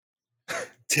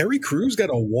Terry Crews got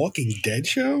a Walking Dead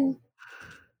show?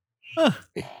 Huh.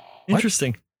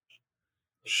 Interesting.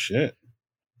 Shit.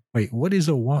 Wait, what is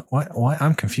a what?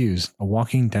 I'm confused. A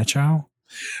Walking Dead show?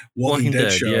 Walking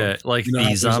Dead show. yeah, like You know how the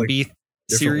there's, zombie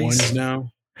different ones series.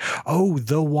 now. Oh,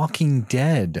 The Walking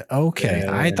Dead. Okay,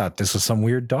 Yeah. I thought this was some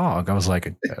weird dog. I was like,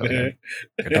 a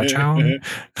Dutch hound?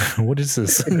 What is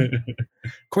this? Of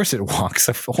course it walks.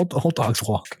 Whole dogs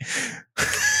walk.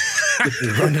 They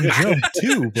run and jump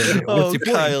too. But Oh, what's the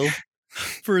point? Kyle.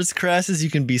 For as crass as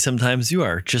you can be sometimes, you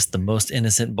are just the most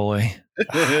innocent boy.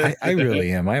 I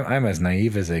really am. I'm as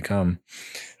naive as they come.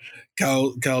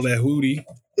 Call that Hootie.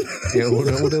 Yeah,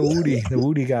 the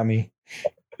Woody got me.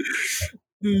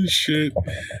 Oh, shit.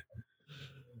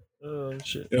 Oh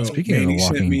shit! Yo, Speaking of Manny The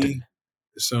sent Walking me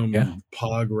some Yeah.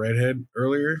 Pog Redhead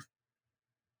earlier.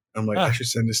 I'm like, I should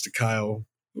send this to Kyle,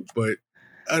 but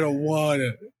I don't want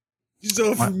to. It's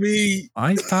all for me.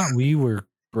 I thought we were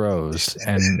bros,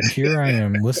 and here I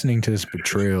am listening to this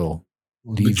betrayal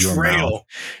leave your mouth. Betrayal.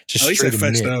 Just At least I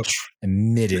straight fessed up.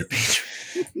 admit it.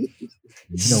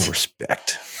 No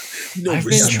respect. No I've been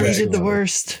respect. treated the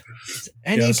worst.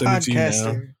 Any I'll send it to you now.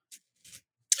 podcaster.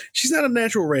 She's not a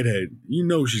natural redhead. You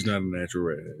know she's not a natural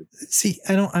redhead. See,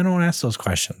 I don't ask those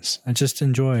questions. I just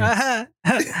enjoy. Does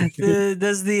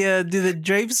the do the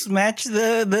drapes match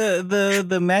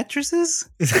the mattresses?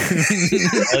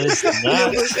 That is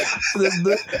not.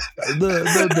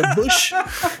 the bush.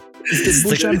 Is the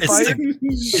bush on fire?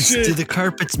 It's do the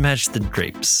carpets match the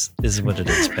drapes? Is what it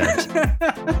is, Pat.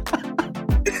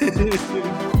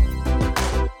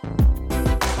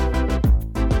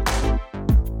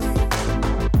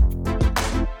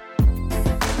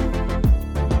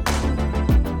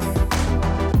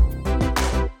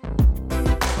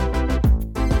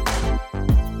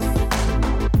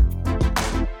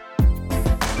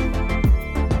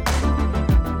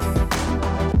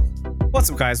 What's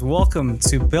up, guys? Welcome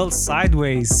to Built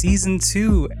Sideways Season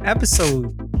 2,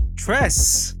 Episode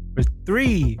Tres, or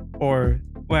 3, or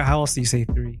well, how else do you say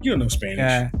 3? You don't know Spanish.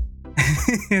 Yeah.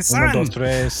 Uno, dos,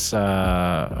 tres.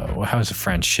 How's the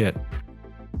French? Shit.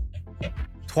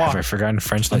 Have I forgotten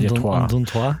French? Like trois.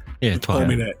 Trois? Yeah, Call trois.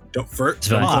 me that. Don't It's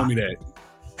don't fine. call me that.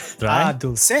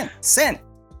 Sen.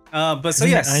 But so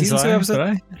yes, Season 2,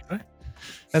 Episode...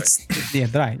 That's, yeah,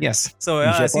 dry, yes. So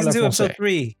Season 2, Episode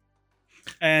 3.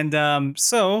 And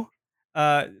this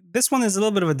one is a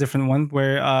little bit of a different one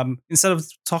where instead of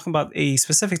talking about a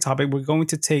specific topic, we're going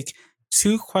to take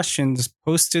 2 questions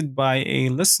posted by a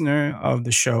listener of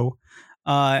the show.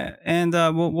 And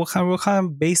we'll kind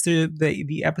of base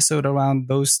the episode around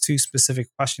those 2 specific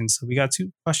questions. So we got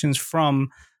 2 questions from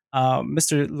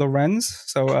Mr. Lorenz.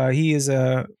 So he is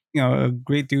a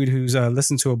great dude who's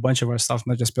listened to a bunch of our stuff,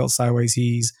 not just Built Sideways.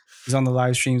 He's on the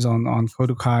live streams on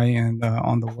Kodokai and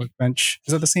on the Workbench.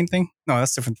 Is that the same thing? No,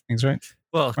 that's different things, right?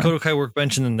 Well, Kodokai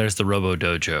Workbench, and then there's the Robo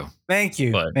Dojo. Thank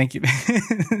you. But- Thank you.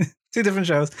 2 different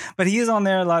shows, but he is on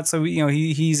there a lot. So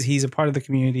he's a part of the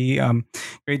community.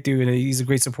 Great dude. He's a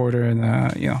great supporter and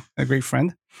a great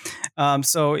friend.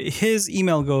 So his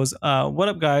email goes, "What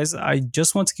up, guys? I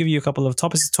just want to give you a couple of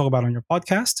topics to talk about on your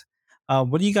podcast.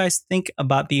 What do you guys think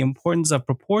about the importance of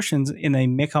proportions in a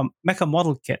mecha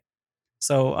model kit?"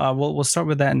 So we'll start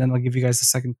with that, and then I'll give you guys the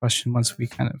second question once we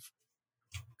kind of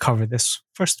cover this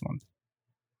first one.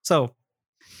 So,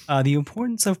 the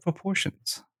importance of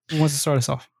proportions. Who wants to start us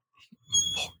off?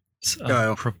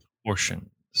 Kyle. Proportions.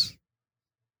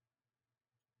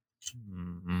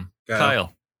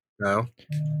 Kyle. No.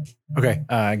 Okay,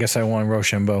 I guess I want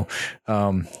Rochambeau.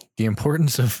 The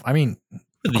importance of, of The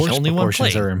course, only one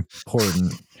proportions playing. are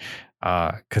important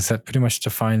because that pretty much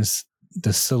defines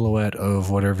the silhouette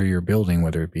of whatever you're building,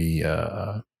 whether it be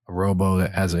a robo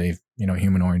that has a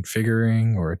humanoid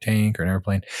figuring or a tank or an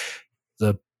airplane.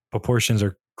 The proportions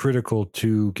are critical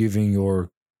to giving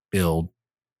your build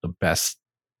the best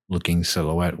looking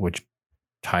silhouette, which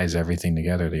ties everything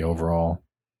together, the overall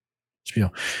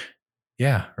spiel.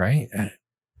 Yeah, right.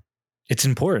 It's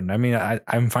important.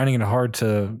 I'm finding it hard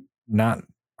to not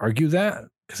argue that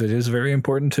because it is very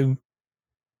important to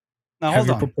Now, have hold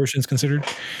your on. proportions considered.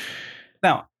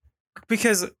 Now,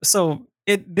 because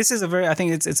this is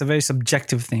it's a very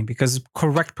subjective thing because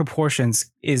correct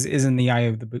proportions is in the eye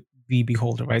of the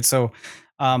beholder, right? So,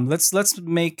 let's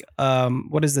make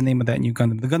what is the name of that new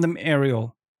Gundam? The Gundam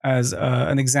Ariel as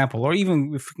an example, or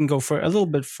even if we can go for a little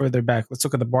bit further back, let's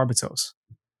look at the Barbatos.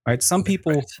 Right. Some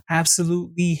people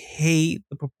absolutely hate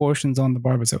the proportions on the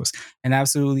Barbatos and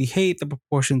absolutely hate the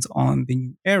proportions on the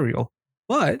new Ariel.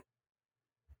 But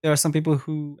there are some people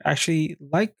who actually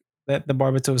like that the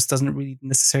Barbatos doesn't really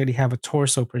necessarily have a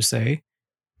torso per se.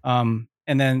 And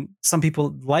And then some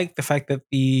people like the fact that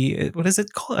what is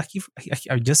it called?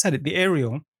 I just said it. The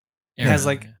aerial has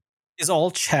like is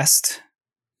all chest,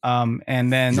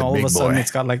 and then all of a sudden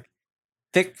it's got like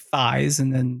thick thighs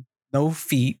and then no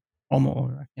feet.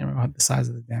 Almost, I can't remember the size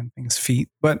of the damn thing's feet,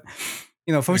 but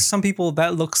for some people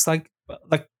that looks like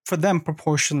for them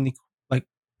proportionally like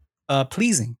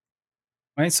pleasing,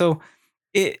 right? So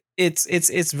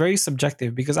it's very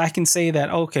subjective because I can say that,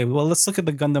 okay, well, let's look at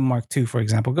the Gundam Mark II, for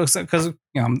example, because I'm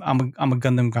a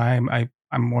Gundam guy.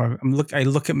 I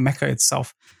look at mecha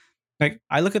itself. Like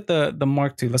I look at the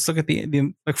Mark II. Let's look at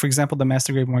the like, for example, the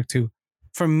Master Grade Mark II.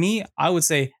 For me, I would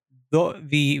say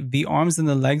the arms and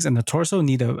the legs and the torso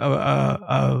need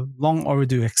a long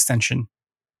overdue extension,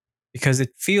 because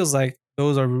it feels like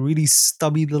those are really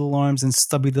stubby little arms and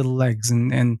stubby little legs,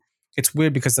 and it's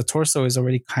weird because the torso is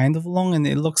already kind of long and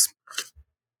it looks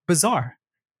bizarre.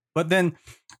 But then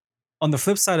on the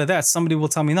flip side of that, somebody will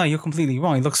tell me, no, you're completely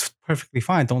wrong. It looks perfectly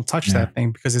fine. Don't touch that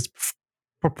thing because it's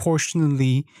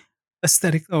proportionally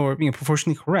aesthetic, or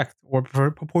proportionally correct, or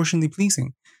proportionally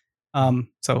pleasing.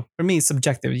 So for me, it's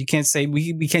subjective. You can't say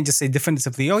we can't just say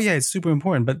definitively, oh yeah, it's super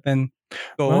important, but then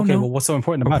go, well, what's so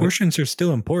important about it? Proportions are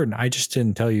still important. I just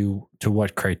didn't tell you to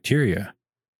what criteria,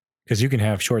 because you can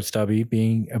have short stubby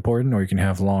being important, or you can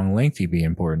have long lengthy being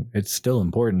important. It's still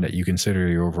important that you consider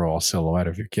your overall silhouette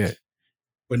of your kit,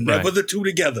 but never the two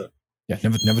together. Yeah,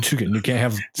 never two. You can't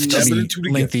have stubby,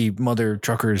 lengthy mother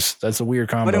truckers. That's a weird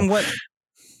combo.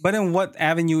 But in what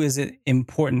avenue is it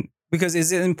important? Because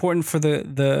is it important for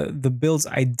the build's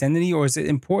identity, or is it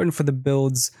important for the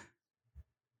build's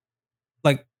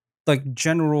like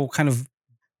general kind of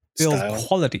build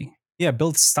quality? Yeah,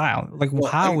 build style. Like,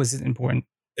 how is it important?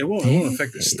 It won't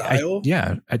affect the style.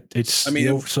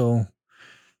 So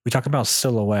we talk about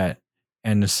silhouette,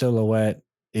 and the silhouette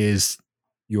is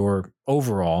your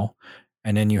overall,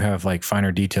 and then you have like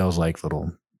finer details like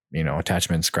little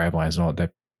attachments, scribe lines, and all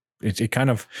that. It kind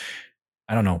of,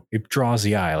 I don't know, it draws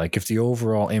the eye. Like if the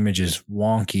overall image is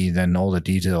wonky, then all the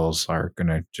details are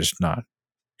gonna just not,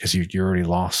 because you're already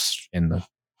lost in the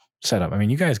setup. I mean,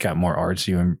 you guys got more arts,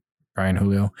 you and Brian,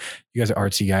 Julio. You guys are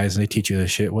artsy guys, and they teach you this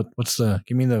shit.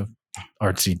 Give me the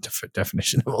artsy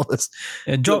definition of all this.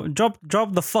 Yeah,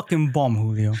 drop the fucking bomb,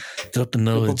 Julio. Drop the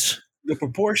knowledge. The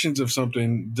proportions of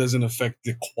something doesn't affect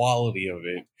the quality of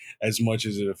it as much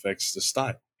as it affects the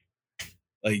style.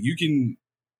 Like you can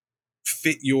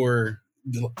fit your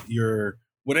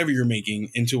whatever you're making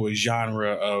into a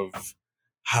genre of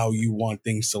how you want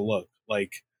things to look,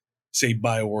 like say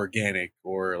bioorganic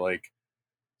or like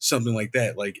something like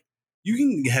that. Like you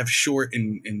can have short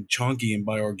and chunky and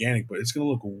bioorganic, but it's gonna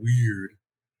look weird,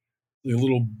 like a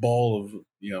little ball of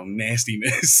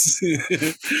nastiness.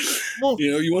 Well,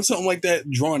 you want something like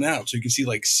that drawn out so you can see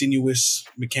like sinuous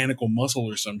mechanical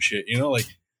muscle or some shit. Like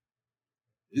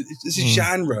it's a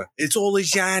genre. It's all a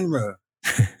genre.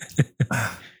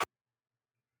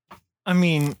 I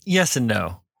mean, yes and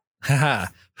no.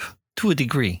 To a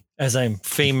degree, as I'm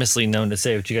famously known to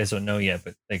say, which you guys don't know yet,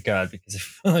 but thank God, because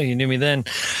if you knew me then,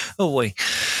 oh boy.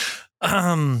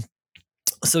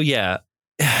 So yeah,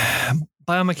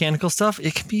 biomechanical stuff,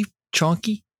 it can be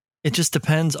chonky. It just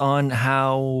depends on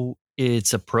how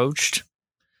it's approached.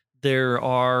 There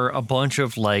are a bunch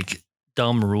of like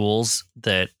dumb rules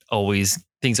that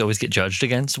things always get judged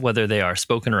against, whether they are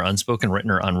spoken or unspoken, written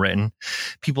or unwritten.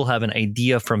 People have an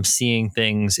idea from seeing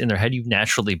things in their head. You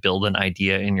naturally build an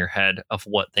idea in your head of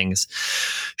what things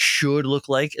should look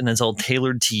like, and it's all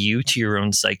tailored to you, to your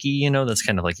own psyche. That's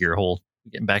kind of like your whole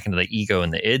getting back into the ego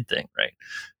and the id thing, right?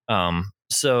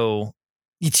 So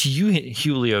to you,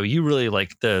 Julio, you really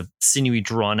like the sinewy,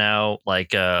 drawn out, like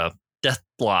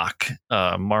Deathblock,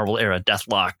 Marvel era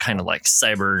Deathlock, kind of like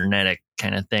cybernetic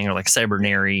kind of thing, or like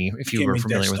cybernary, if you were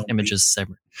familiar with images.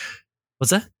 What's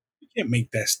that? You can't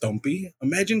make that stumpy.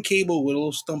 Imagine Cable with a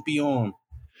little stumpy arm.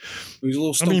 He's a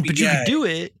little stumpy but you could do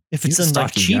it if it's done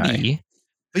like chibi.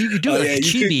 But you could do it like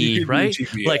chibi, right?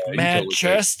 Like mad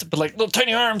chest, but like little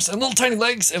tiny arms and little tiny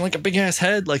legs and like a big ass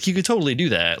head. Like you could totally do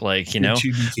that, like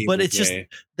But it's just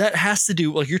that has to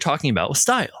do, like you're talking about, with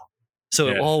style. So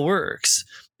it all works.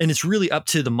 And it's really up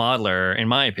to the modeler, in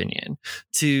my opinion,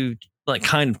 to like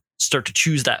kind of start to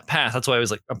choose that path. That's why I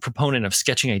was like a proponent of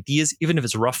sketching ideas, even if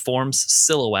it's rough forms,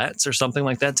 silhouettes or something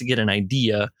like that, to get an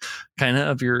idea kind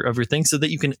of your thing, so that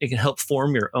it can help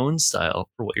form your own style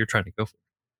for what you're trying to go for.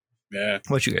 Yeah.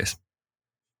 What you guys?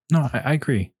 No, I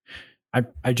agree.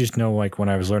 I just know, like when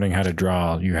I was learning how to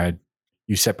draw,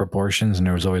 you set proportions, and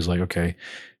there was always like, okay,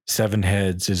 7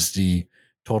 heads is the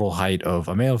total height of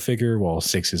a male figure, while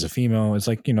 6 is a female. It's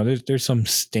like, there's some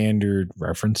standard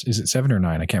reference. Is it 7 or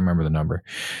 9? I can't remember the number,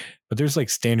 but there's like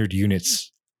standard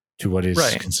units to what is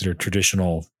considered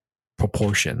traditional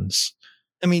proportions.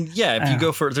 I mean, yeah, if you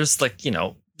go for, there's like,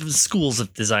 schools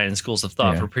of design and schools of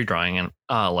thought for pre-drawing, and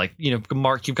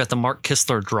you've got the Mark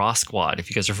Kistler Draw Squad. If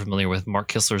you guys are familiar with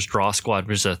Mark Kistler's Draw Squad,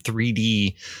 which is a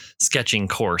 3D sketching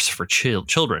course for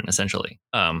children, essentially.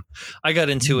 I got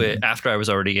into it after I was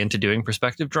already into doing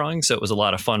perspective drawing, so it was a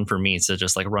lot of fun for me to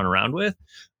just like run around with.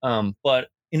 But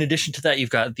in addition to that, you've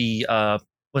got the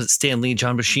was it Stan Lee,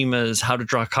 John Buscema's How to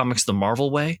Draw Comics the Marvel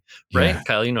Way, right? Yeah.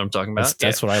 Kyle, you know what I'm talking about.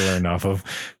 That's what I learned off of.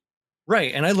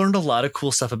 Right. And I learned a lot of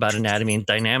cool stuff about anatomy and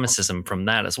dynamicism from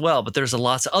that as well. But there's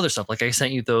lots of other stuff. Like I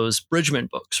sent you those Bridgman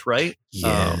books, right?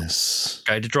 Yes.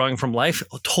 Guide to Drawing from Life,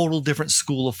 a total different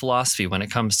school of philosophy when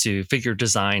it comes to figure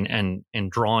design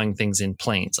and drawing things in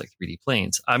planes, like 3D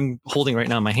planes. I'm holding right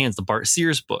now in my hands the Bart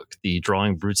Sears book, the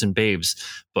Drawing Brutes and Babes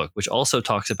book, which also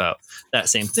talks about that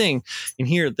same thing. And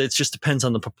here, it just depends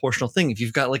on the proportional thing. If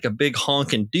you've got like a big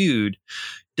honking dude,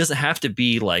 doesn't have to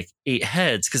be like 8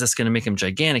 heads because that's going to make him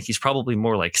gigantic. He's probably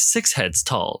more like 6 heads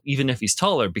tall, even if he's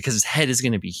taller, because his head is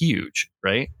going to be huge,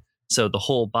 right? So the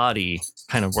whole body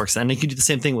kind of works. And you can do the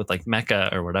same thing with like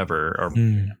mecha or whatever, or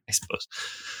I suppose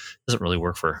doesn't really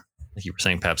work for, like you were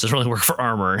saying, Paps, doesn't really work for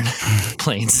armor and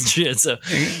planes and shit. So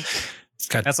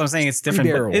that's what I'm saying. It's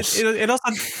different. But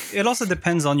it also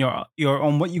depends on your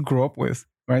on what you grew up with,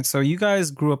 right? So you guys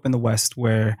grew up in the West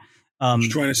where what you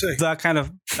trying to say? That kind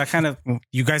of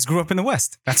you guys grew up in the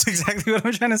West. That's exactly what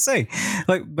I'm trying to say.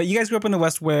 But you guys grew up in the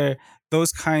West where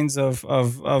those kinds of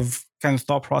kind of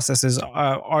thought processes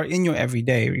are in your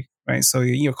everyday, right? So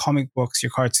your comic books, your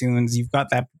cartoons, you've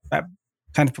got that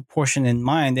kind of proportion in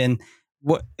mind, and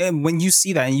when you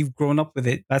see that and you've grown up with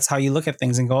it, that's how you look at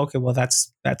things and go, okay, well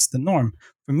that's the norm.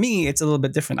 For me, it's a little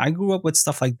bit different. I grew up with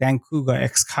stuff like Dan Kuga,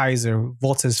 X Kaiser,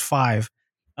 Voltes 5.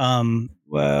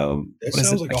 Well, that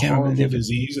sounds like a horrible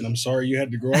disease, and I'm sorry you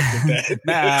had to grow up with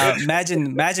that.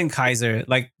 Imagine Kaiser,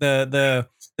 like the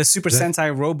Super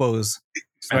Sentai Robos,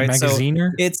 right?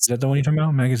 Magaziner? So is that the one you're talking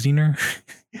about? Magaziner?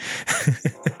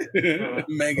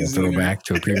 Magaziner. Throw back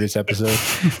to a previous episode.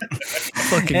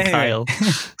 Fucking anyway.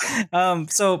 Kyle.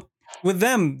 So with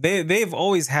them, they've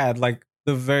always had like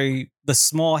the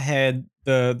small head,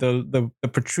 the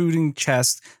protruding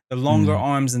chest, the longer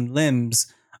arms and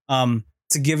limbs,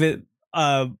 to give it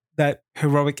that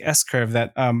heroic S curve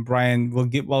that Brian will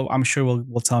give. Well, I'm sure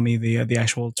will tell me the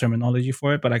actual terminology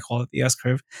for it, but I call it the S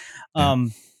curve.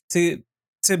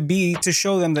 To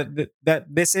show them that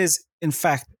this is in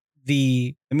fact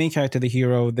the main character, the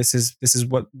hero. This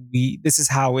is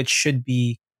how it should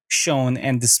be shown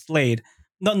and displayed.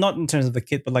 Not in terms of the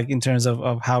kit, but like in terms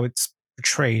of how it's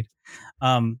portrayed.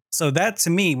 So that to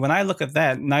me, when I look at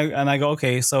that and I go,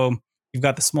 okay, so you've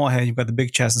got the small head, you've got the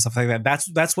big chest and stuff like that.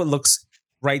 That's what looks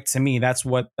right to me. That's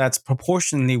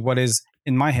proportionally what is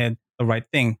in my head the right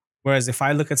thing. Whereas if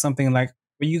I look at something like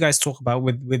what you guys talk about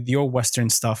with your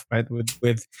Western stuff, right?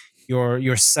 With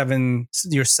your 7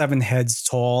 heads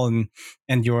tall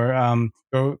and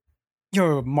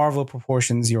your Marvel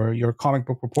proportions, your comic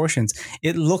book proportions,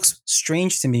 it looks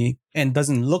strange to me and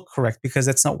doesn't look correct because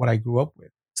that's not what I grew up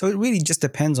with. So it really just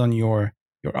depends on your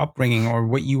upbringing or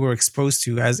what you were exposed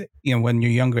to as when you're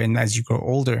younger and as you grow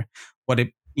older,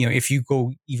 if you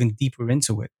go even deeper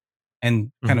into it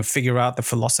and kind of figure out the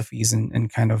philosophies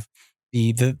and kind of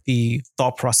the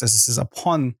thought processes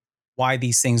upon why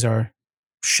these things are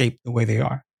shaped the way they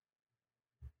are.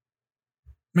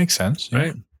 Makes sense,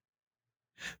 right?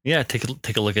 Yeah, take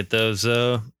a look at those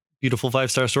beautiful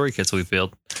 5-star story kits we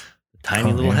built.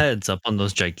 Tiny little heads up on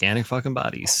those gigantic fucking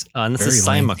bodies. And that's the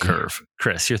Sima curve.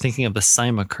 Chris, you're thinking of the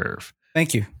Sima curve.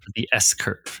 Thank you. The S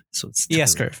curve. So it's the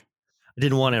S curve. I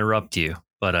didn't want to interrupt you,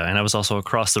 but and I was also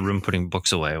across the room putting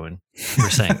books away when you were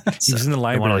saying it. So he's in the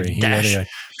library. He had to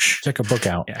check a book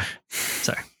out. Yeah.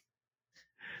 Sorry.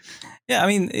 Yeah, I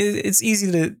mean, it's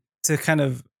easy to kind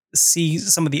of see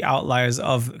some of the outliers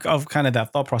of kind of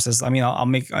that thought process. I mean, I'll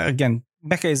make, again,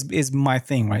 mecha is my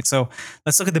thing, right? So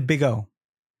let's look at the big O.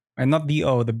 And not the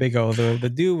O, the big O, the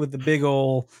dude with the big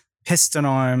old piston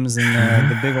arms and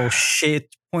the big old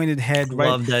shit pointed head. Right?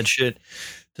 Love that shit.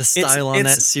 The style on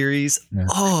that series. Yeah.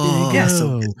 Oh, yeah.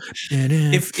 So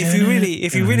if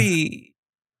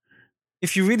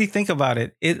you really think about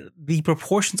it, the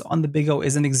proportions on the big O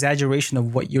is an exaggeration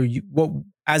of what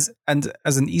as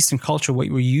an Eastern culture, what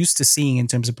we're used to seeing in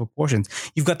terms of proportions.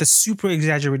 You've got the super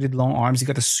exaggerated long arms, you've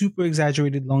got the super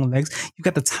exaggerated long legs, you've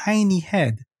got the tiny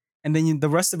head. And then the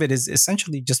rest of it is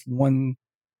essentially just one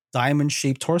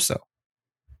diamond-shaped torso.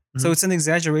 So it's an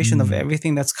exaggeration of Mm.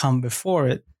 everything that's come before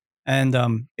it, and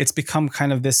it's become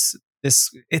kind of this.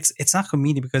 It's not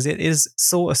comedic because it is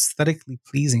so aesthetically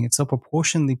pleasing. It's so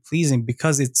proportionally pleasing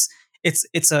because it's its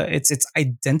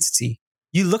identity.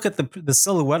 You look at the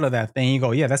silhouette of that thing, you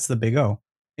go, yeah, that's the Big O.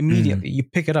 Immediately, you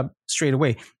pick it up straight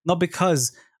away. Not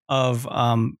because of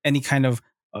any kind of,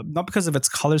 not because of its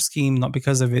color scheme, not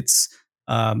because of its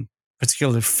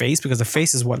particular face, because the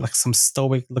face is what, like some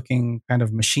stoic looking kind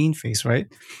of machine face, right?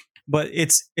 But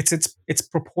it's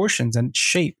proportions and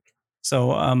shape.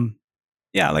 So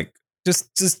yeah, like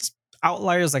just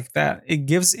outliers like that, it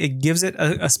gives it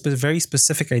a very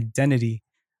specific identity.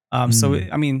 So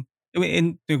I mean,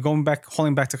 holding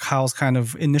back to Kyle's kind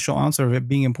of initial answer of it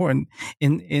being important,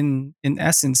 in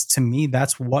essence, to me,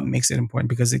 that's what makes it important,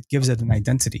 because it gives it an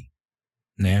identity.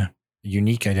 Yeah.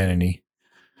 Unique identity.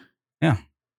 Yeah.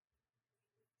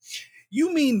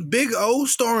 You mean Big O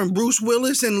starring Bruce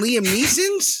Willis and Liam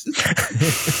Neeson?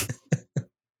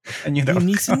 And you know,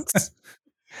 Neeson's?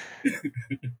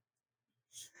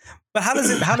 but how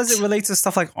does it relate to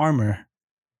stuff like armor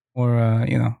or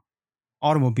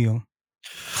automobile,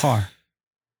 car,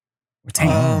 or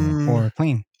tank, or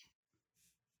plane?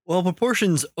 Well,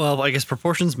 proportions. Well, I guess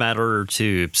proportions matter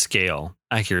to scale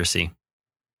accuracy.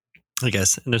 I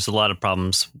guess, and there's a lot of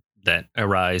problems that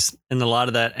arise, and a lot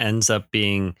of that ends up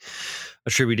being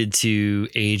attributed to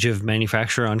age of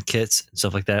manufacture on kits and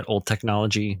stuff like that. Old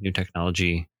technology, new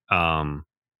technology. In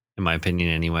my opinion,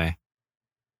 anyway.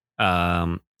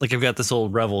 Like I've got this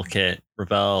old Revel kit,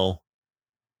 Revell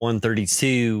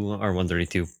 132 or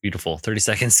 132, beautiful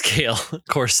 32nd scale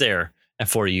Corsair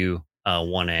F4U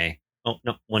 1A. Oh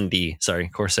no, 1D. Sorry,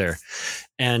 Corsair,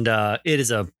 and it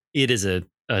is a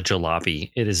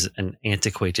jalopy. It is an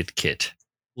antiquated kit.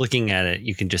 Looking at it,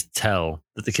 you can just tell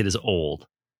that the kit is old,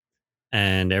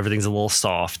 and everything's a little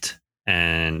soft,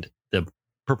 and the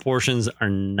proportions are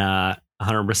not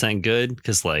 100% good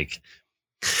because like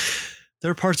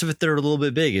there are parts of it that are a little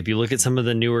bit big. If you look at some of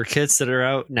the newer kits that are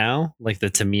out now, like the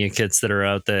Tamiya kits that are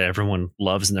out that everyone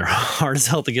loves and they're hard as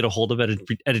hell to get a hold of at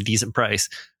a decent price,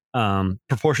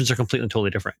 proportions are completely and totally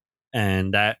different,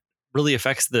 and that really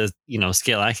affects the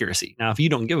scale accuracy. Now, if you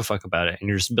don't give a fuck about it and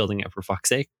you're just building it for fuck's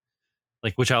sake,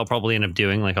 like which I'll probably end up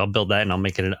doing, like I'll build that and I'll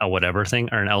make it a whatever thing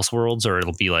or an Elseworlds, or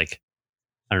it'll be like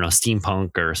I don't know,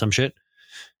 steampunk or some shit.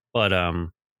 But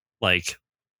like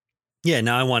yeah,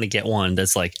 now I want to get one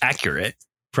that's like accurate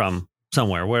from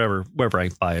somewhere, wherever I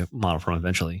buy a model from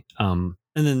eventually. And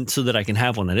then so that I can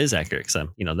have one that is accurate, because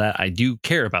I'm, that I do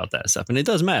care about that stuff, and it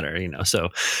does matter, So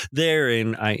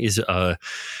therein is a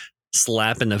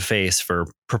slap in the face for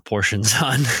proportions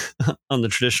on the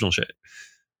traditional shit.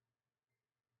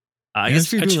 I guess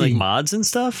if you're doing like mods and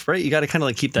stuff, right? You got to kind of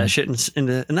like keep that shit and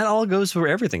that all goes for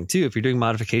everything too. If you're doing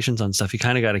modifications on stuff, you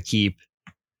kind of got to keep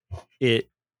it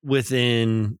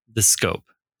within the scope.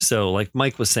 So like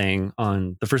Mike was saying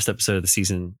on the first episode of the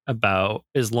season about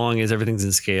as long as everything's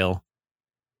in scale,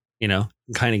 you can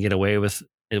kind of get away with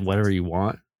it, whatever you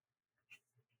want.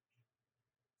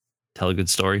 Tell a good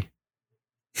story.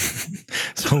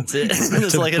 So that's it.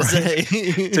 That's all I gotta say.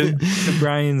 to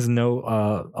Brian's note,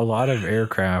 a lot of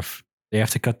aircraft, they have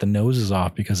to cut the noses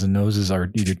off because the noses are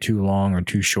either too long or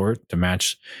too short to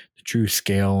match the true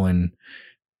scale and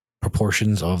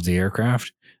proportions of the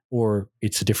aircraft, or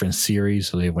it's a different series,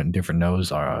 so they went different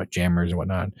nose jammers and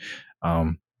whatnot.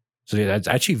 So that's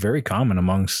actually very common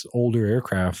amongst older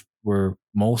aircraft, where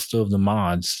most of the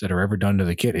mods that are ever done to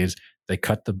the kit is they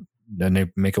then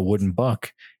they make a wooden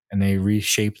buck and they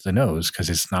reshape the nose because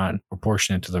it's not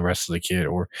proportionate to the rest of the kit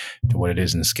or to what it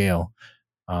is in scale.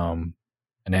 And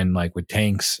then like with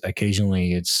tanks,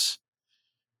 occasionally I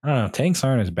don't know, tanks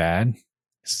aren't as bad.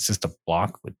 It's just a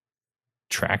block with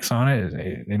tracks on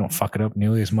it. They don't fuck it up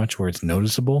nearly as much where it's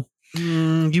noticeable.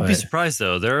 You'd be surprised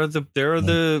though. There are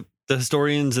the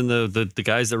historians and the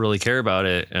guys that really care about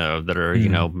it, that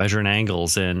are measuring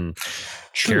angles and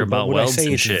care about welds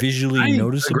and shit. Visually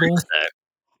noticeable.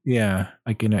 Yeah,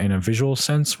 like in a visual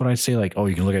sense, when I say like, oh,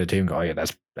 you can look at the tape and go, oh yeah,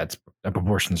 that's the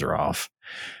proportions are off.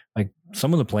 Like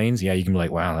some of the planes, yeah, you can be like,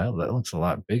 wow, that looks a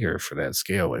lot bigger for that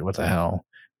scale. Like what the hell?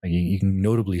 Like you can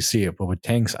notably see it. But with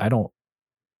tanks, I don't.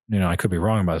 I could be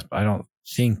wrong about this, but I don't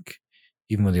think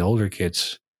even with the older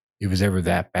kits, it was ever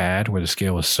that bad where the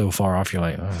scale was so far off. You're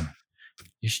like, oh,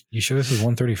 you sure this is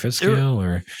 135th scale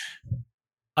or?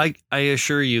 I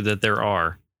assure you that there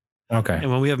are. Okay.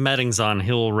 And when we have Meddings on,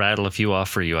 he'll rattle a few off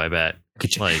for you, I bet.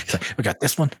 Like we got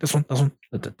this one,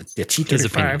 the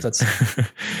T-35, that's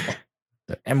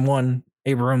the M1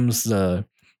 Abrams, the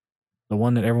the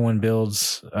one that everyone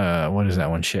builds. What is that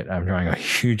one? Shit, I'm drawing a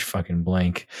huge fucking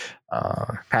blank.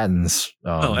 Patents.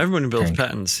 Everyone builds drink.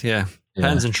 patents. Yeah. Yeah.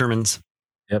 Patents and Shermans.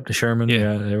 Yep, the Sherman.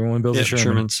 Yeah, everyone builds a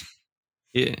Sherman. Shermans.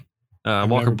 Yeah. I've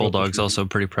Walker never built a Bulldog's Sherman. also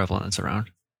pretty prevalent. It's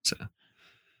around. So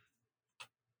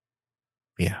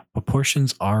Yeah,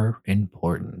 proportions are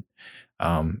important.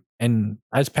 And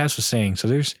as Pat was saying,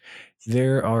 so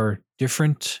there are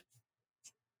different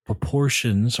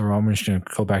proportions, or I'm just going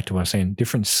to go back to what I was saying,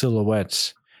 different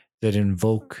silhouettes that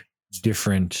invoke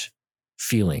different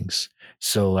feelings.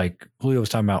 So like Julio was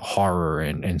talking about horror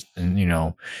and you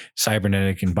know,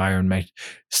 cybernetic environment.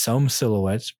 Some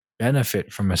silhouettes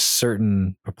benefit from a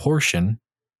certain proportion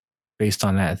based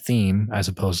on that theme as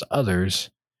opposed to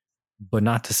others, but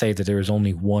not to say that there is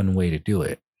only one way to do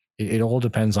it. It all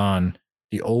depends on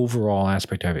the overall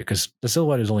aspect of it, because the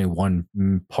silhouette is only one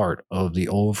part of the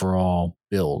overall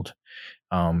build.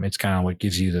 It's kind of what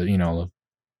gives you the, you know, the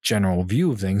general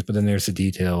view of things, but then there's the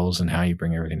details and how you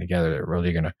bring everything together that are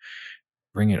really going to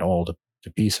bring it all to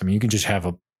piece. I mean, you can just have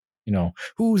a, you know,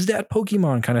 who's that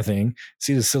Pokemon kind of thing,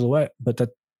 see the silhouette, but that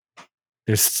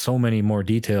there's so many more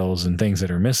details and things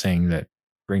that are missing that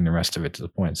bring the rest of it to the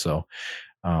point. So,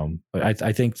 but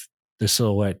I think the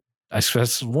silhouette,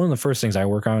 that's one of the first things I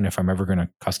work on if I'm ever going to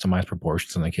customize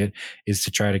proportions on the kit, is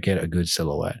to try to get a good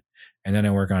silhouette. And then I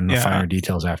work on the finer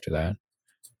details after that.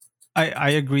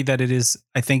 I agree that it is,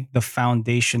 I think, the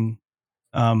foundation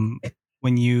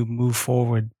when you move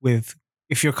forward with,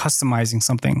 if you're customizing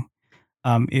something,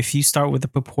 if you start with the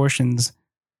proportions,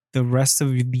 the rest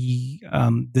of the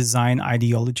design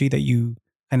ideology that you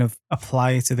kind of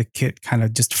apply to the kit kind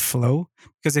of just flow.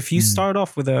 Because if you start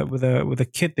off with a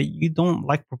kit that you don't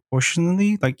like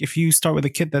proportionally, like if you start with a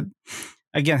kit that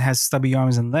again has stubby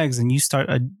arms and legs, and you start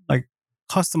like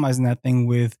customizing that thing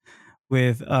with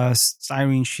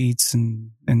styrene sheets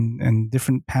and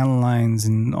different panel lines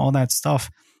and all that stuff,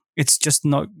 it's just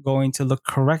not going to look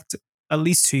correct, at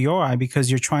least to your eye,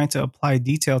 because you're trying to apply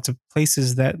detail to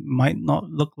places that might not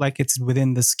look like it's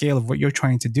within the scale of what you're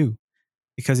trying to do,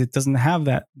 because it doesn't have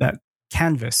that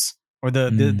canvas or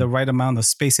the right amount of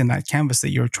space in that canvas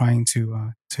that you're trying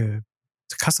to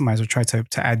customize or try to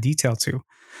add detail to.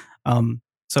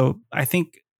 So I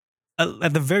think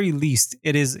at the very least,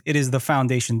 it is the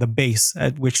foundation, the base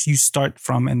at which you start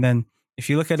from, and then if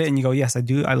you look at it and you go, yes, I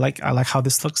like how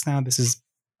this looks now. This is,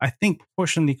 I think,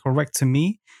 proportionally correct to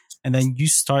me. And then you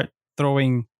start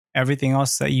throwing everything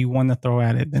else that you want to throw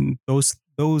at it, and those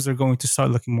are going to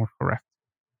start looking more correct.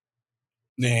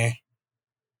 Nah.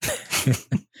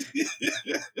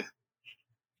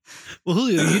 Well,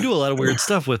 Julio, you do a lot of weird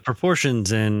stuff with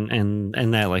proportions and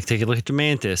that. Like, take a look at your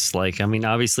mantis. Like, I mean,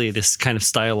 obviously, this is kind of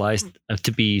stylized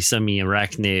to be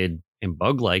semi-arachnid and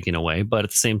bug-like in a way, but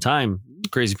at the same time,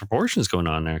 crazy proportions going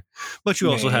on there. But you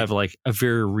also have like a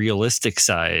very realistic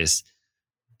size,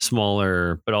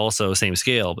 smaller, but also same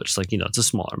scale, but just like, you know, it's a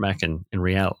smaller mech in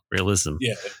realism.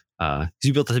 Yeah. Because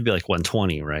you built it to be like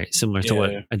 120, right? Similar to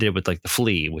what I did with like the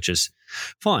Flea, which is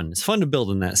fun. It's fun to build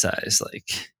in that size.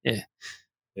 Like, yeah.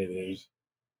 It is.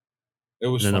 It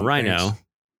was. And then fun, the Rhino,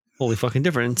 holy fucking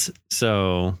difference.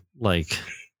 So, like,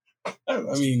 I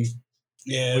mean,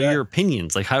 yeah. What are your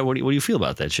opinions? Like, what do you feel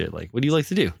about that shit? Like, what do you like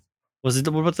to do? What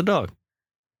about the dog?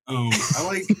 I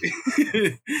like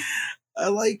I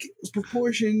like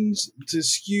proportions to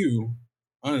skew.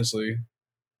 Honestly,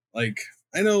 like,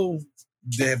 I know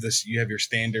they have this. You have your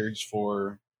standards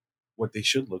for what they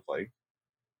should look like,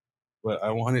 but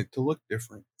I want it to look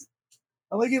different.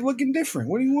 I like it looking different.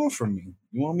 What do you want from me?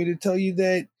 You want me to tell you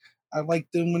that I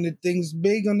like them when the thing's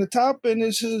big on the top and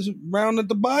it's round at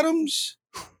the bottoms?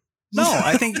 No,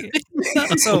 I think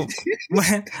so.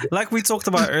 Like we talked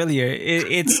about earlier,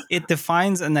 it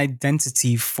defines an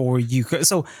identity for you.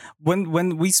 So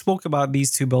when we spoke about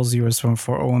these two Bell Zeros for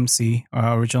OMC,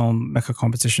 original mecha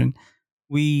competition,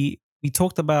 we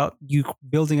talked about you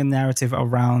building a narrative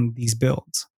around these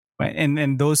builds. Right?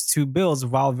 And those two builds,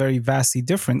 while very vastly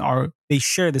different, they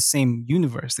share the same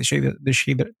universe. They share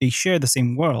the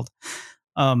same world.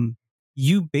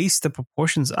 You base the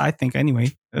proportions, I think,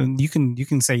 anyway. You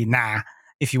can say nah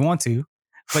if you want to,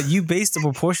 but you base the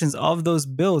proportions of those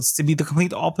builds to be the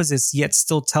complete opposites, yet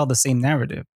still tell the same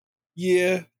narrative.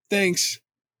 Yeah, thanks.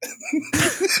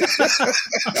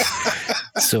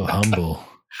 So humble.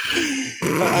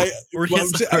 I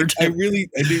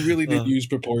did use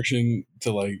proportion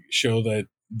to like show that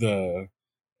the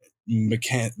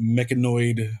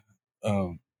mechanoid,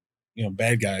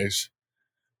 bad guys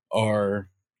are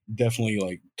definitely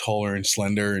like taller and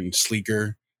slender and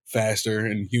sleeker, faster,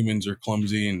 and humans are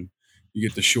clumsy, and you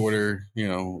get the shorter,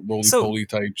 roly-poly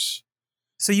types.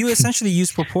 So you essentially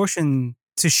use proportion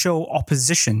to show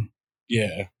opposition,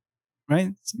 Yeah.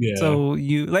 right? Yeah. So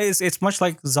you like it's much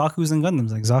like Zaku's and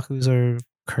Gundams. Like Zaku's are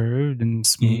curved and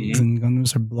smooth, and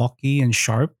Gundams are blocky and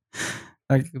sharp.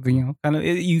 Like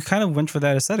you kind of went for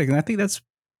that aesthetic, and I think that's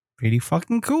pretty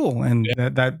fucking cool. And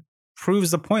that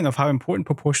proves the point of how important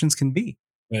proportions can be.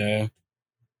 Yeah.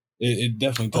 It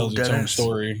definitely tells its own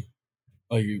story.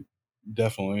 Like,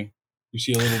 definitely. You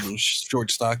see a little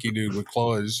short, stocky dude with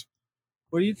claws.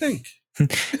 What do you think?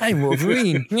 I'm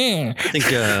Wolverine. Yeah. I think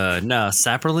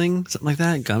sapperling, something like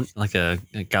that, like a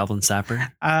goblin sapper.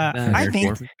 I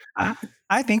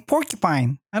think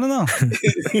porcupine. I don't know.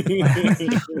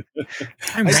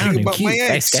 I'm round and cute.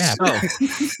 I stab. Oh.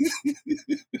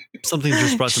 Something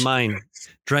just brought to mind.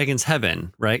 Dragon's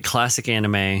Heaven, right? Classic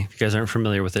anime. If you guys aren't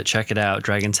familiar with it, check it out.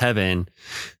 Dragon's Heaven.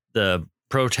 The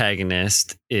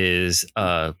protagonist is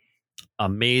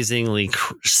amazingly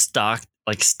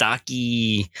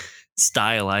stocky,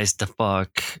 stylized to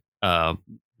fuck,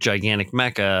 gigantic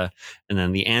mecha, and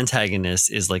then the antagonist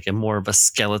is like a more of a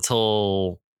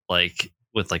skeletal, like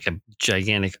with like a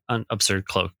gigantic absurd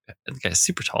cloak. The guy's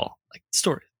super tall, like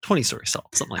 20 stories tall,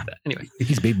 something like that. Anyway,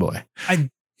 he's a big boy.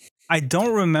 I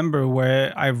don't remember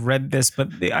where I read this, but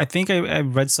I think I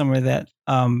read somewhere that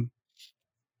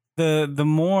the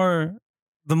more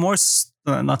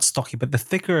not stocky, but the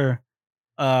thicker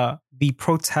the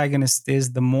protagonist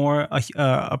is, the more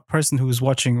a person who's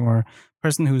watching or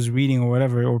person who's reading or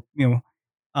whatever, or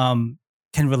can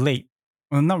relate.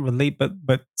 Well, not relate,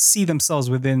 but see themselves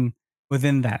within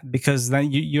that, because then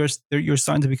you're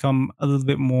starting to become a little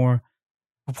bit more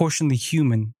proportionally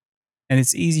human. And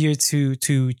it's easier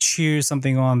to cheer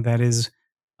something on that is,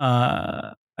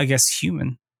 I guess,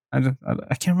 human. I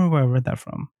can't remember where I read that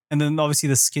from. And then obviously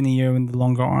the skinnier and the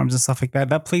longer arms and stuff like that.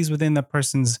 That plays within that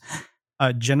person's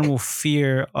general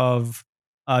fear of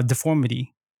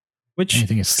deformity, which I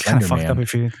think it's kind of fucked Slender up Man.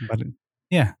 if you think about it.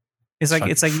 Yeah, it's like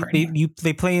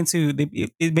they play into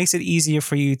it makes it easier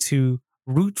for you to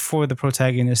root for the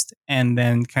protagonist and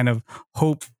then kind of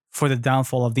hope for the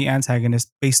downfall of the antagonist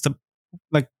based up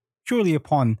like purely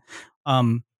upon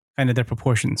kind of their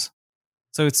proportions.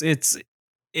 So it's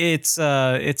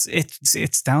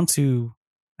down to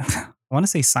I want to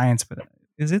say science, but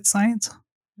is it science?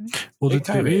 Well, It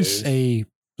there kinda is a.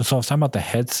 So I was talking about the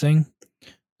heads thing.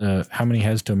 How many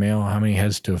heads to a male? How many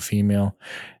heads to a female?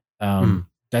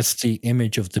 That's the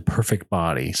image of the perfect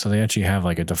body. So they actually have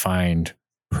like a defined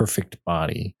perfect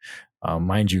body.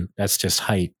 Mind you, that's just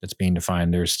height that's being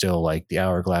defined. There's still like the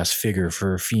hourglass figure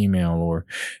for a female, or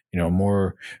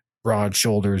more broad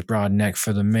shoulders, broad neck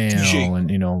for the male,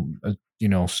 and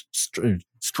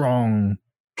strong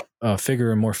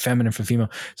figure and more feminine for female.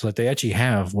 So that they actually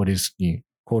have what is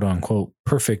quote unquote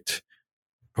perfect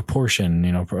proportion,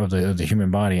 of the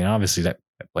human body, and obviously that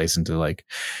plays into like,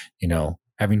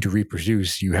 having to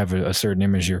reproduce. You have a certain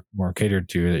image you're more catered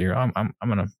to, that you're I'm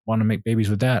gonna want to make babies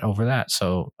with that over that,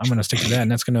 so I'm gonna stick to that,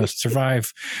 and that's gonna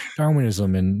survive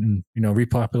Darwinism and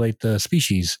repopulate the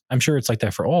species. I'm sure it's like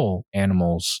that for all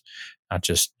animals, not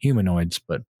just humanoids,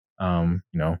 but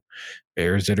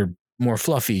bears that are more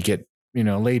fluffy get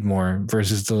laid more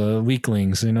versus the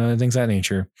weaklings, things of that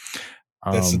nature.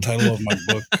 That's the title of my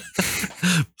book.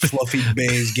 Fluffy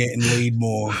bears getting laid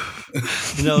more.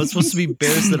 It's supposed to be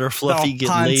bears that are fluffy get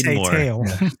laid more. Tail.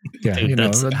 Yeah, Dude,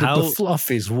 the fluff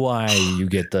is why you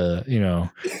get the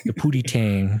the pootie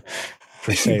tang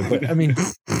per se. But I mean,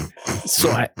 so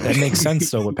that makes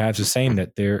sense though. What Pabs is saying,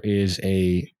 that there is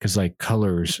because like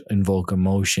colors invoke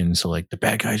emotion. So like the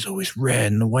bad guy's always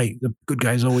red and the good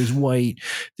guy's always white.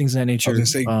 Things of that nature. I was gonna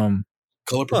say, color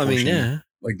proportion. Well, I mean, yeah.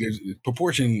 Like there's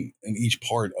proportion in each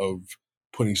part of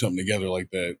putting something together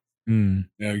like that. You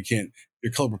can't,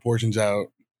 your color proportions out,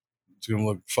 it's gonna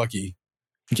look fucky.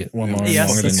 Get one more Yes,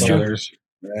 longer than that's the true. others.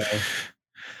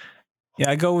 Yeah,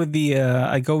 I go with the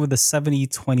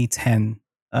 70-20-10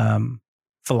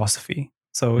 philosophy.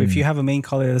 So if you have a main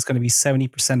color, that's going to be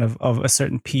 70% of a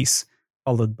certain piece,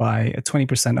 followed by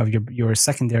 20% of your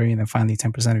secondary, and then finally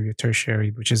 10% of your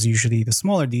tertiary, which is usually the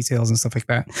smaller details and stuff like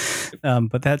that.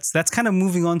 But that's kind of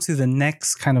moving on to the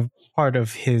next kind of part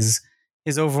of his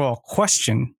overall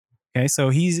question. Okay, so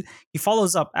he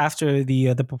follows up after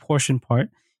the proportion part.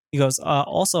 He goes,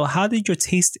 also, how did your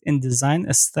taste in design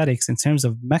aesthetics in terms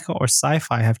of mecha or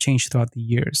sci-fi have changed throughout the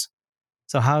years?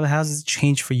 So how has it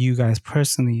changed for you guys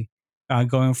personally,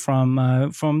 going from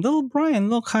little Brian,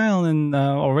 little Kyle, and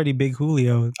already big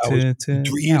Julio to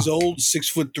 3 years old,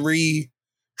 6'3".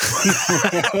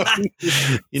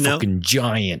 Fucking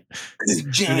giant.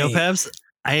 Pabs,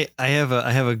 I have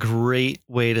a great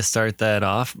way to start that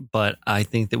off, but I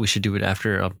think that we should do it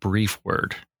after a brief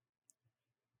word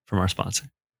from our sponsor.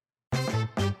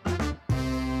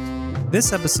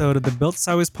 This episode of the Built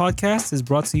Sideways podcast is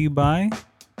brought to you by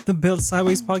the Built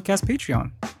Sideways podcast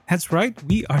Patreon. That's right,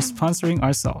 we are sponsoring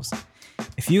ourselves.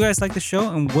 If you guys like the show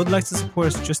and would like to support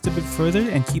us just a bit further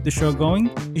and keep the show going,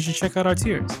 you should check out our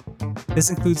tiers. This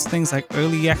includes things like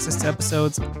early access to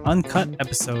episodes, uncut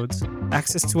episodes,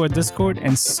 access to our Discord,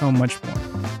 and so much more.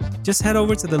 Just head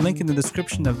over to the link in the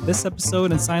description of this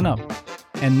episode and sign up.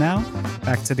 And now,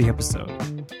 back to the episode.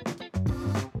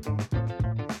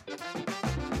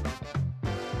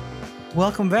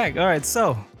 Welcome back. All right,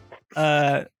 so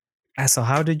how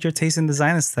did your taste in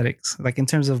design aesthetics, like in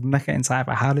terms of mecha and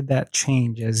sci-fi, how did that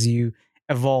change as you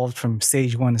evolved from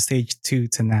stage 1 to stage 2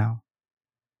 to now?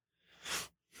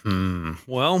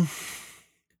 Well,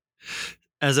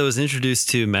 as I was introduced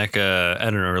to mecha at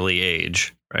an early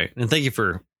age, right? And thank you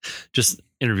for just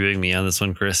interviewing me on this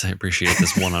one, Chris. I appreciate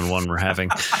this one-on-one we're having.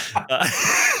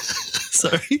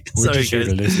 Sorry, We're just here guys.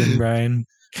 to listen, Brian.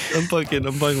 I'm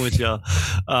bugging with y'all.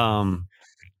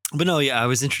 But no, yeah, I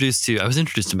was introduced to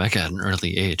mecha at an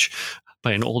early age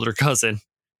by an older cousin.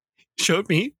 Showed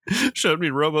me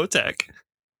Robotech,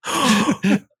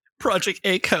 Project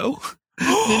Echo,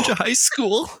 Ninja High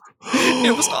School.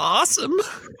 It was awesome.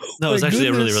 No, it was actually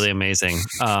really amazing.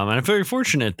 And I'm very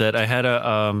fortunate that I had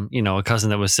a cousin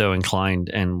that was so inclined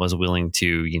and was willing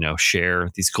to, share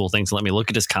these cool things and let me look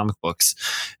at his comic books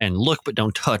and look but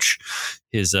don't touch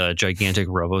his gigantic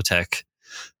Robotech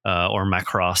or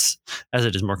Macross, as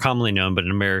it is more commonly known. But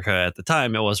in America at the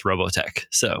time, it was Robotech.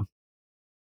 So,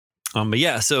 but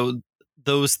yeah, so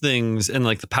those things and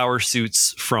like the power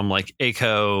suits from like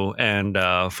Echo and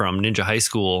from Ninja High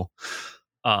School.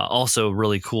 Also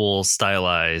really cool,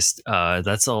 stylized.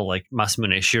 That's all like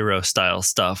Masamune Shiro style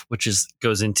stuff, which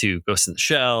goes into Ghost in the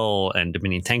Shell and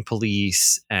Dominion Tank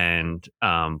Police and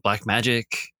Black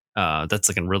Magic. That's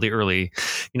like a really early,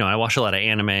 I watch a lot of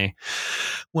anime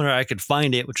when I could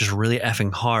find it, which is really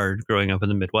effing hard growing up in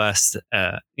the Midwest.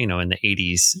 In the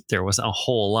 80s, there wasn't a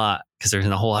whole lot because there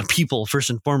isn't a whole lot of people, first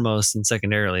and foremost, and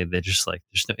secondarily, they just like,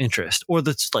 there's no interest, or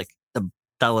that's like the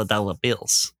dollar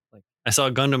bills. I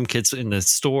saw Gundam kits in the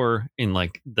store in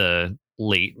like the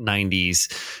late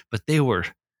 90s, but they were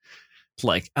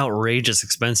like outrageous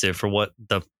expensive for what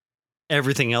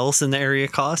everything else in the area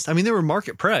cost. I mean, they were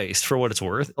market priced for what it's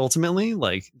worth. Ultimately,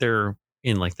 like they're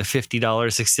in like the $50,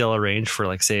 $60 range for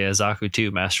like, say, a Zaku 2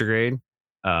 Master Grade.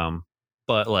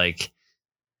 But like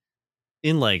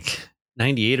in like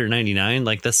 98 or 99,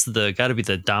 like that's got to be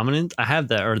the dominant. I have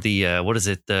that, or the what is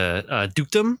it? The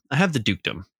Dukedom. I have the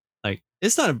Dukedom. Like,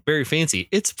 it's not very fancy.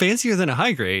 It's fancier than a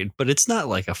high grade, but it's not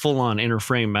like a full-on inner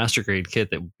frame master grade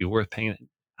kit that would be worth paying.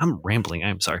 I'm rambling.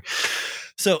 I'm sorry.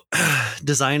 So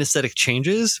design aesthetic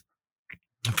changes.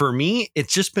 For me,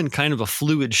 it's just been kind of a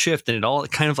fluid shift, and it all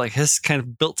kind of like has kind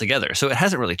of built together. So it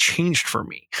hasn't really changed for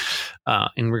me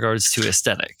in regards to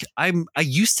aesthetic. I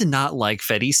used to not like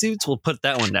Fetty suits. We'll put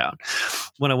that one down.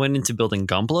 When I went into building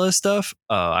Gunpla stuff,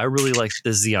 I really liked the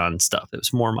Xeon stuff. It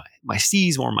was more my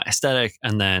steez, more my aesthetic.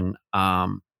 And then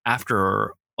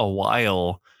after a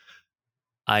while,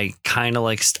 I kind of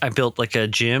like I built like a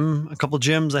couple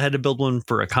gyms. I had to build one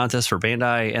for a contest for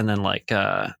Bandai, and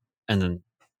then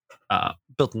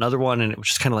built another one, and it was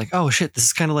just kind of like, oh shit, this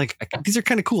is kind of like, these are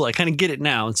kind of cool. I kind of get it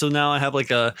now. And so now I have like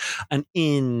an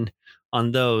in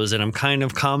on those, and I'm kind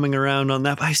of calming around on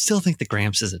that. But I still think the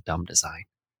Gramps is a dumb design.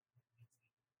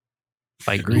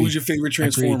 Who was your favorite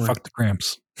Transformer? Fuck the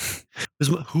Gramps.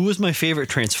 Who was my favorite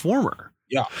Transformer?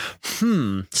 Yeah.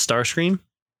 Starscream.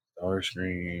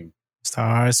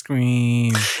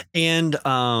 And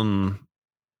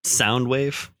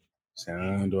Soundwave.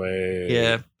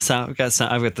 Yeah, I've got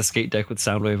the skate deck with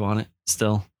Soundwave on it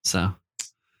still. So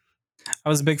I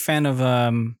was a big fan of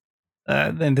and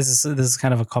this is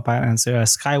kind of a cop out answer,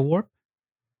 Skywarp,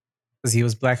 because he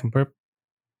was black and purple.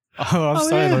 Oh, I'm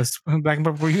sorry, yeah. Black and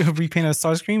purple repainted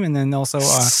Starscream, and then also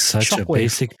such Shockwave. A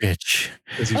basic bitch.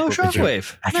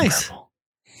 Shockwave, nice,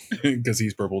 because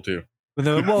he's purple too. He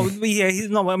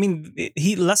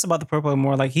less about the purple and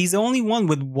more like he's the only one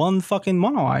with one fucking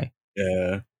mono eye.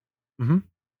 Yeah. Mm-hmm.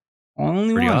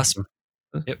 Only pretty one. Awesome.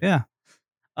 Yep. Yeah.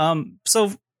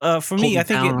 So for me, I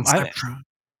think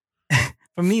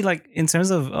for me, like in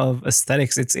terms of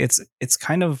aesthetics, it's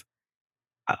kind of,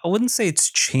 I wouldn't say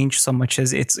it's changed so much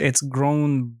as it's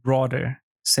grown broader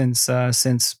since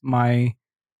my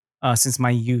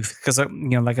youth, because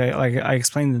like I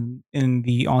explained in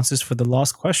the answers for the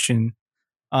last question,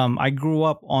 I grew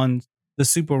up on the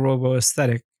Super Robo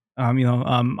aesthetic. I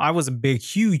was a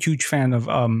huge fan of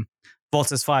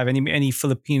Voltes 5. Any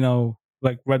Filipino,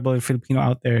 like red-blooded Filipino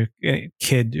out there,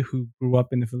 kid who grew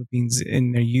up in the Philippines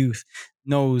in their youth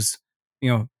knows,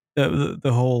 the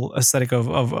whole aesthetic of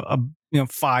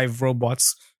 5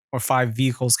 robots or 5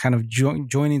 vehicles kind of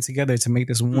joining together to make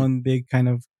this one big kind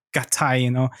of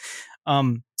gatai.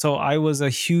 So I was a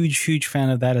huge fan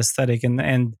of that aesthetic,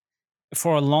 and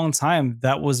for a long time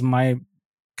that was my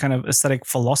kind of aesthetic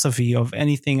philosophy of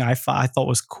anything I thought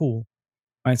was cool.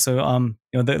 Right. So,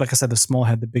 like I said, the small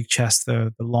head, the big chest,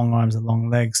 the long arms, the long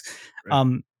legs.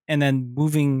 Right. And then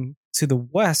moving to the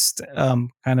West,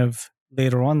 kind of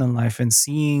later on in life, and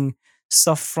seeing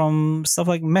stuff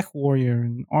like Mech Warrior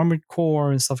and Armored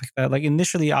Core and stuff like that. Like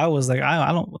initially I was like,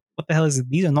 I don't, what the hell is it?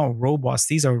 These are not robots.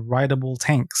 These are rideable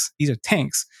tanks. These are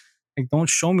tanks. Like, don't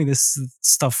show me this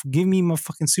stuff. Give me my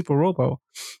fucking Super Robo.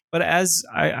 But as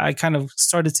I kind of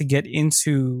started to get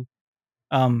into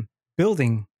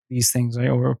building these things, right,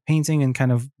 or painting and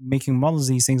kind of making models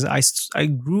of these things, I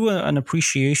grew an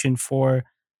appreciation for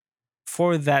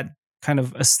that kind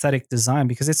of aesthetic design,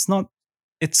 because it's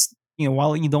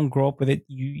while you don't grow up with it,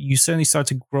 you certainly start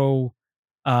to grow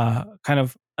kind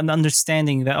of an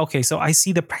understanding that, okay, so I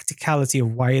see the practicality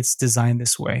of why it's designed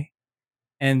this way,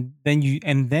 and then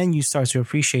you start to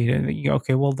appreciate it.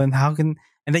 Okay, well then and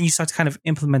then you start to kind of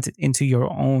implement it into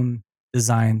your own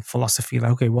design philosophy.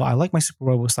 Like, okay, well, I like my Super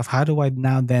Robo stuff. How do I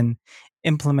now then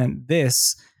implement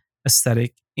this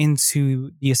aesthetic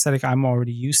into the aesthetic I'm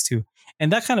already used to?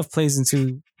 And that kind of plays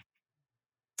into,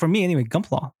 for me anyway,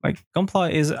 Gunpla. Like,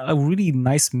 Gunpla is a really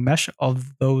nice mesh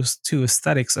of those two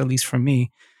aesthetics, at least for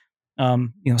me.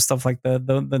 Stuff like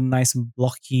the nice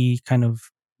blocky kind of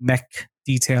mech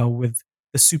detail with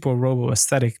the Super Robo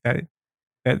aesthetic that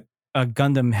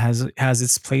Gundam has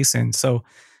its place in. So,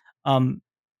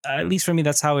 at least for me,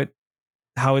 that's how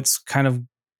it's kind of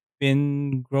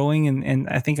been growing, and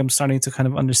I think I'm starting to kind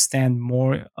of understand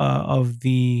more of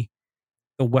the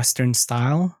Western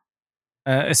style,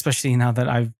 especially now that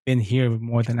I've been here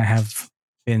more than I have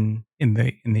been in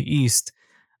the East.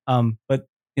 But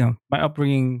my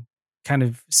upbringing kind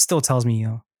of still tells me,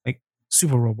 like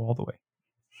Super Robo all the way,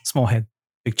 small head,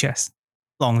 big chest,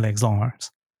 long legs, long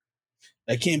arms.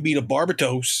 That can't beat a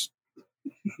Barbatos.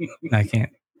 I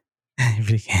can't. I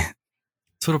really can't.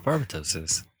 That's what a Barbatos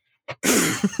is.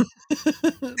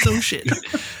 No shit.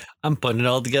 I'm putting it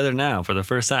all together now for the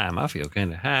first time. I feel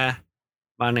kind of, hi,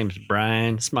 my name's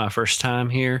Brian. It's my first time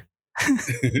here.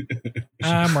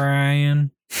 Hi,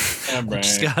 Brian. Hi, Brian.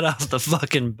 Just got off the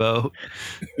fucking boat.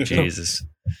 Jesus.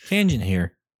 Tangent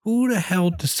here. Who the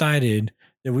hell decided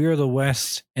that we are the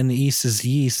West and the East is the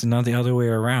East and not the other way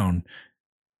around?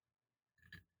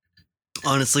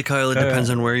 Honestly, Kyle, it depends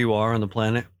on where you are on the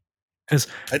planet. Because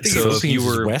I think So if you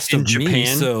were west in of me,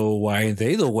 Japan- so why are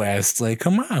they the West? Like,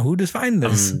 come on, who defined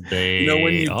this? They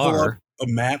when you pull are, up a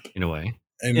map in a way.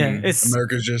 and Yeah, it's-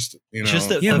 America's just, It's just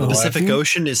that Yeah, the but Pacific who-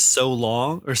 Ocean is so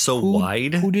long or so Who-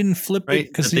 wide, Who didn't flip right? it?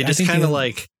 Because That they just kind of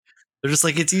like, they're just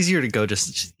like, it's easier to go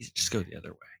just go the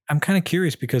other way. I'm kind of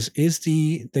curious, because is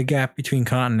the gap between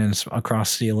continents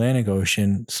across the Atlantic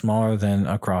Ocean smaller than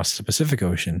across the Pacific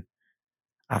Ocean?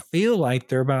 I feel like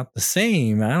they're about the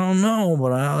same. I don't know,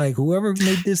 but I like whoever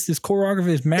made this choreography,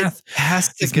 this math. It has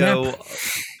to This go. map-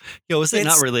 Yo, is it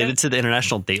not It's- related to the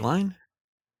International Date Line?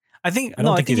 I think I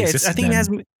don't no. think I think it it's, I existed think it has.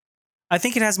 then. I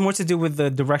think it has more to do with the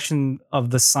direction of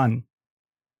the sun.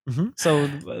 Mhm. So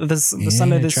the sun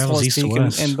Yeah, at it its travels fullest east to peak, and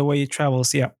west. the way it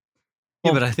travels. Yeah. Yeah,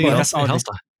 Well, but I think well, it that's also not helps.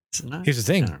 really- Here's the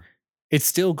thing. It's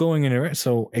still going in a,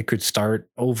 so it could start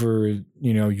over,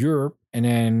 Europe and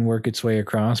then work its way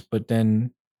across, but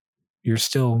then you're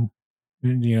still,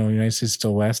 United States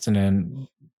still west, and then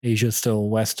Asia still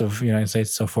west of United States,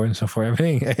 so forth and so forth.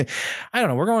 Everything. I don't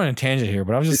know. We're going on a tangent here,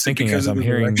 but I was just Is it thinking because as of I'm the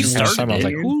hearing direction this we last time, I was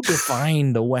like, started? who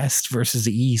defined the West versus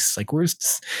the East? Like, where's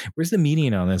the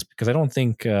median on this? Because I don't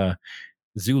think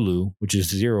Zulu, which is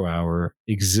 0 hour,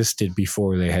 existed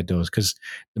before they had those, because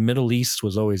the Middle East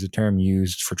was always a term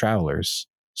used for travelers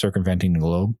circumventing the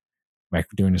globe, like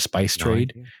doing a spice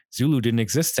trade. Zulu didn't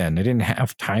exist then. They didn't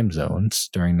have time zones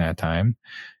during that time.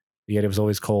 Yet it was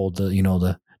always called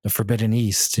the Forbidden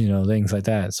East, things like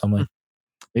that. So I'm like,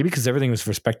 maybe because everything was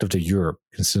perspective to Europe,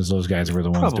 since those guys were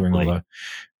the ones doing all Probably.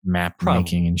 the map Probably.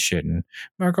 making and shit, and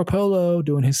Marco Polo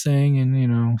doing his thing,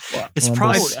 and It's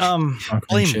Columbus probably conquering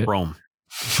blame shit. Rome.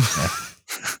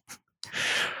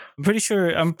 I'm pretty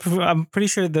sure. I'm pretty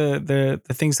sure the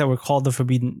things that were called the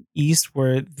Forbidden East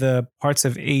were the parts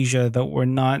of Asia that were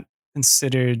not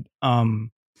considered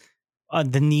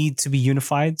the need to be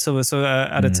unified. So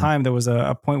at a Mhm. time there was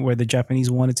a point where the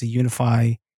Japanese wanted to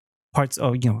unify parts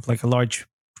of like a large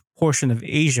portion of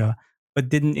Asia, but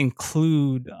didn't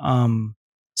include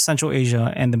Central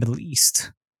Asia and the Middle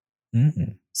East.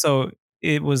 Mhm. So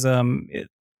it was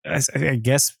I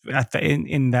guess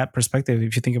in that perspective,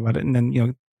 if you think about it, and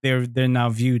then they're now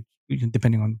viewed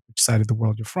depending on which side of the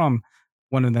world you're from.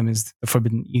 One of them is the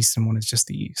Forbidden East, and one is just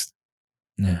the East.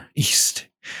 Yeah. East,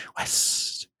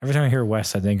 West. Every time I hear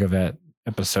West, I think of that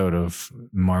episode of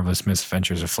Marvelous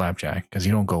Misadventures of Flapjack, because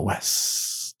you don't go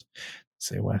west.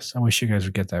 Say west. I wish you guys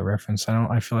would get that reference.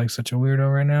 I feel like such a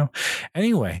weirdo right now.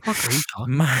 Anyway, What are you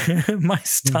talking my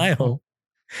style.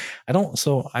 I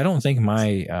don't think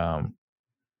my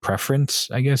preference,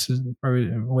 I guess is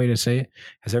probably a way to say it,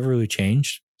 has ever really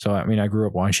changed. So I mean, I grew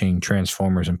up watching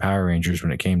Transformers and Power Rangers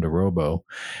when it came to Robo,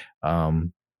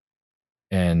 and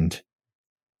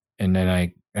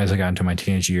then as I got into my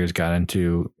teenage years, got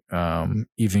into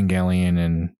Evangelion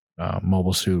and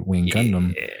Mobile Suit Wing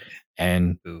Gundam,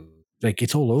 and like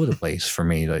it's all over the place for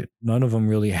me. Like none of them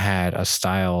really had a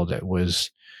style that was,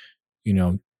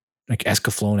 like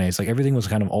Escaflowne. Like everything was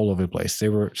kind of all over the place. They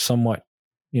were somewhat,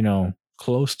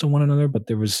 close to one another, but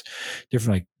there was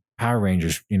different, like Power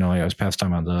Rangers. I was passed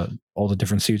on all the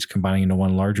different suits combining into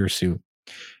one larger suit,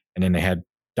 and then they had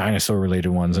dinosaur related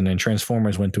ones, and then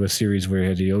Transformers went to a series where you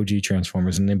had the OG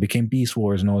Transformers, and then became Beast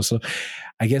Wars and all this. So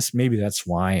I guess maybe that's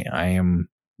why I am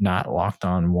not locked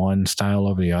on one style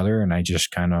over the other, and I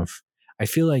just I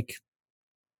feel like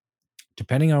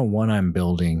depending on what I'm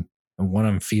building and what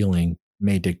I'm feeling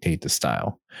may dictate the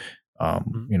style,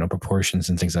 proportions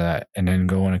and things like that, and then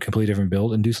go on a completely different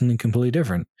build and do something completely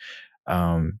different.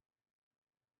 I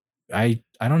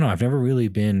don't know. I've never really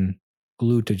been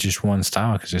glued to just one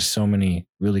style because there's so many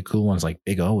really cool ones. Like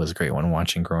Big O was a great one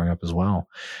watching growing up as well.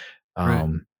 Right.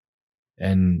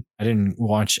 And I didn't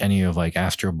watch any of like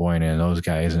Astro Boy and those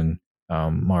guys and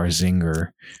Mars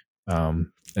Zinger.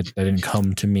 That didn't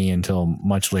come to me until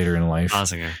much later in life.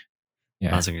 Mazinger.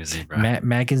 Yeah. Mazinger Zebra.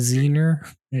 Magaziner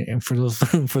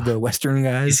for the Western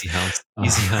guys. Easy Helms.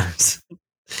 Easy Helms.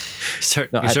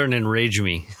 You're starting to enrage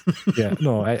me. Yeah.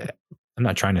 No, I'm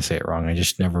not trying to say it wrong. I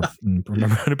just never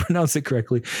remember how to pronounce it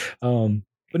correctly. But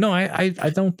no, I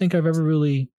don't think I've ever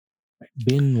really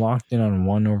been locked in on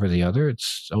one over the other.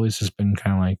 It's always just been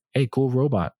kind of like, hey, cool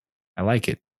robot. I like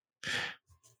it.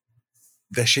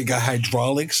 That shit got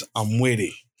hydraulics. I'm with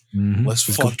it. Mm-hmm. Let's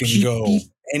fucking go.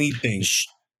 Anything.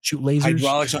 Shoot lasers.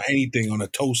 Hydraulics on anything, on a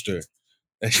toaster.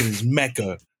 That shit is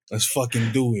mecca. Let's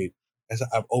fucking do it.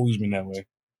 I've always been that way.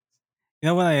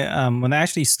 When I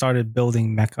actually started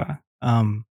building mecha,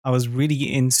 I was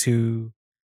really into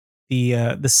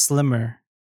the slimmer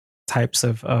types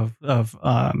of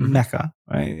mecha,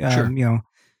 right? Sure.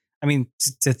 I mean,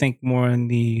 to think more in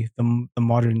the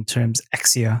modern terms,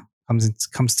 Exia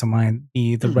comes to mind.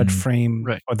 The red frame,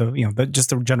 right. Or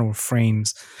just the general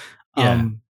frames. Yeah.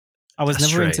 I was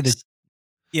never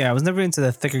into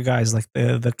the thicker guys like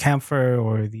the Camphor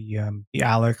or the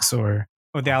Alex or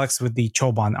the Alex with the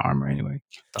Choban armor anyway.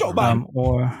 Choban.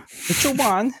 Or the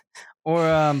Choban or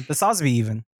the Sazabi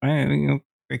even, right?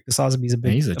 Like the Sazabi's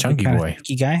he's a chunky boy.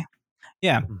 Chunky guy.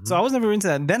 Yeah. Mm-hmm. So I was never into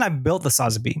that. Then I built the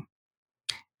Sazabi.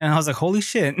 And I was like, holy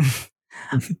shit.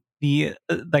 The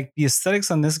aesthetics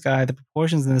on this guy, the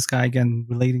proportions in this guy, again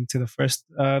relating to the first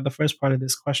part of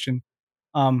this question,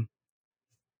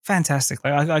 fantastic.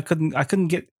 Like I couldn't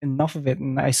get enough of it,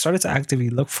 and I started to actively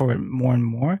look for it more and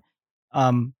more.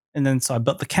 And then so I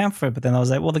built the Camphor, but then I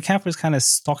was like, well, the Camphor is kind of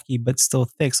stocky but still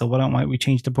thick, so why don't we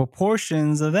change the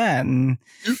proportions of that? And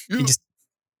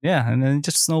and then it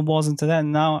just snowballs into that.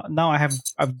 And now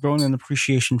I've grown an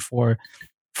appreciation for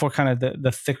kind of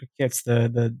the thicker kits.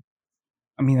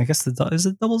 I mean, I guess is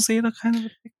it Double Zeta kind of a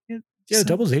thick kit? Yeah,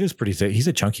 Double Zeta's pretty thick. He's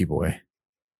a chunky boy.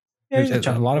 Yeah,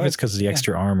 a lot of it's because of the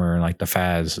extra armor and like the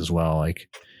Faz as well. Like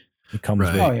it comes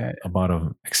with a lot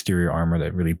of exterior armor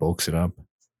that really bulks it up.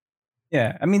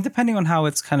 Yeah, I mean, depending on how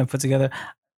it's kind of put together.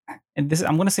 And this,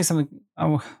 I'm going to say something.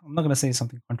 I'm not going to say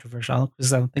something controversial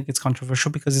because I don't think it's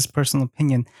controversial because it's personal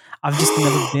opinion. I've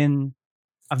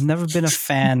never been a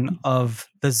fan of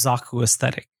the Zaku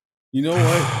aesthetic. You know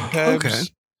what, Pabs? Okay.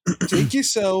 Take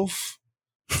yourself,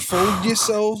 fold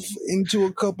yourself into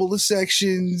a couple of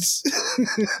sections.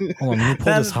 Hold on, let me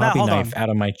pull this hobby knife out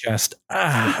of my chest.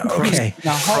 Okay.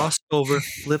 Now cross over,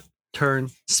 flip, turn,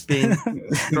 spin,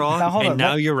 draw, and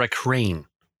now you're a crane.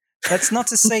 That's not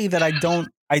to say that I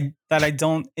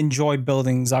don't enjoy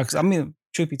building Zakus. I mean,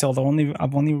 truth be told, I've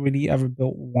only really ever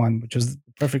built one, which was the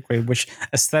perfect grade, which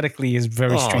aesthetically is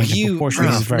very strange. The proportion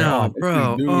is very odd.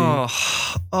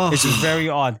 It's very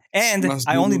odd. And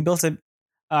I only built it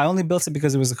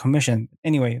because it was a commission.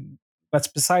 Anyway, that's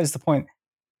besides the point.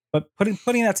 But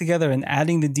putting that together and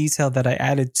adding the detail that I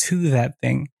added to that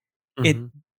thing, it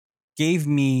gave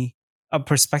me a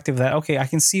perspective that, okay, I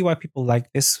can see why people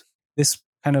like this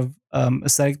kind of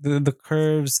aesthetic, the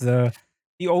curves, the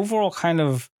overall kind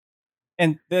of,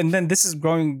 and then this is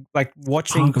growing, like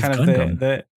watching kind of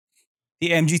the the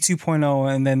MG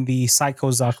 2.0 and then the Psycho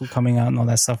Zaku coming out and all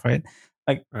that stuff, right?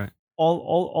 Like Right.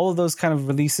 all of those kind of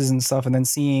releases and stuff, and then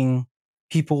seeing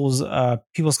people's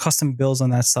custom builds on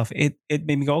that stuff, it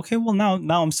made me go, okay, well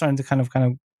now I'm starting to kind of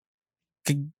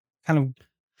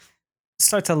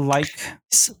start to like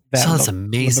So that this look a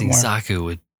amazing little bit more. Zaku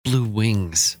with blue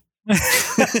wings. Excuse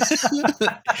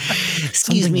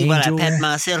Something me while I angel. pat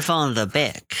myself on the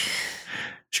back.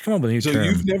 Should come up with a new So term.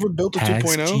 you've never built a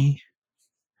 2.0? Tags-G?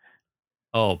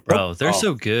 Oh, bro, they're Oh.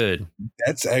 so good.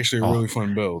 That's actually a Oh. really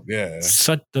fun build. Yeah.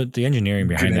 Such the engineering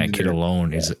behind that kit engineering.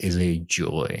 alone is a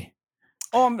joy.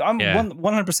 Oh, I'm Yeah.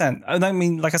 100%. I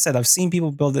mean, like I said, I've seen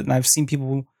people build it, and I've seen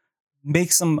people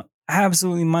make some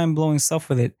absolutely mind blowing stuff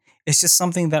with it. It's just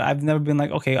something that I've never been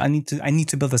like, okay, I need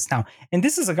to build this now. And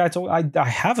this is a guy told I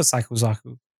have a Psycho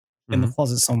Zaku in the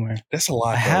closet somewhere. That's a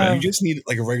lot. I Though. have- You just need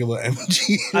like a regular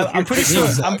MG. I'm pretty sure.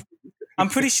 I'm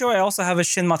pretty sure I also have a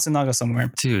Shin Matsunaga somewhere.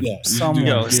 Dude. Yeah, Somewhere.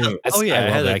 Yo, Yeah. oh yeah, I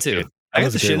love had that too. kit. I got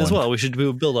was the a good Shin as one. well. We should do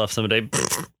a build off someday.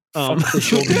 Fuck the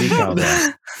shoulder decal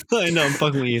there. I know I'm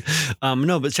fucking with you.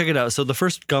 No, but check it out. So the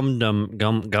first Gundam.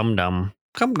 Gundam.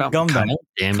 Damn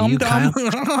you, Kyle.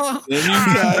 Kyle.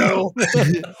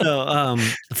 No,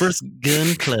 the first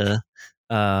Gunpla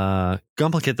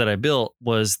kit that I built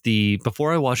was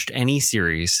before I watched any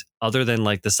series other than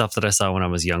like the stuff that I saw when I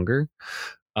was younger,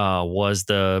 was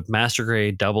the Master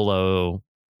Grade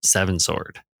 007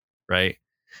 sword, right?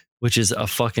 Which is a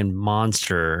fucking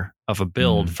monster of a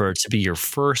build for it to be your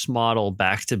first model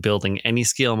back to building any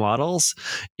scale models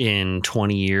in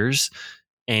 20 years.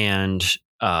 And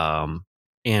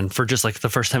for just like the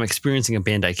first time experiencing a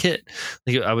Bandai kit,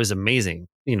 like I was amazing,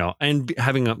 and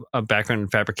having a background in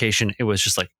fabrication, it was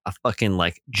just like a fucking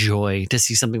like joy to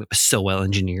see something that was so well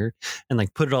engineered and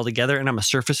like put it all together. And I'm a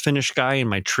surface finish guy in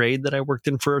my trade that I worked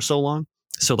in for so long.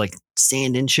 So like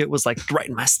sand and shit was like right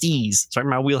in my steez, it's right in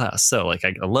my wheelhouse. So like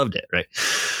I loved it, right?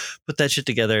 Put that shit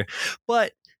together.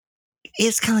 But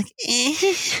it's kind of like,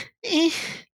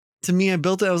 to me, I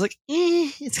built it. I was like,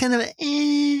 it's kind of a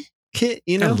kit,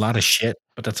 A lot of shit,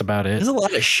 but that's about it. There's a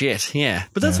lot of shit, yeah,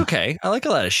 but that's Yeah. okay. I like a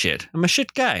lot of shit. I'm a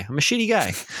shit guy. I'm a shitty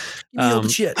guy.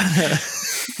 shit.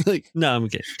 Like, no, I'm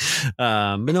kidding.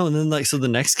 But no, and then like, so the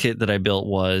next kit that I built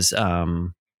was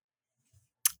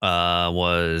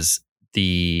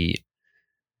the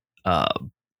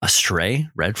Astray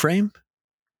red frame.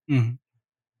 Mhm.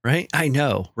 Right, I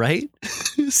know, right?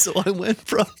 So I went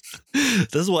from.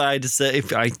 This is why I just say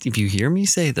if you hear me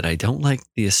say that I don't like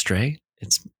the Astray,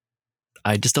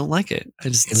 I just don't like it. At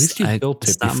least you built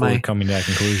it before coming to that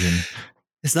conclusion.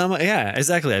 It's not my, yeah,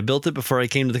 exactly. I built it before I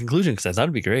came to the conclusion because I thought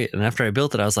it'd be great. And after I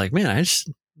built it, I was like, man, I'm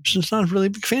just not a really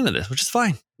big fan of this, which is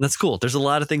fine. That's cool. There's a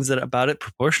lot of things about it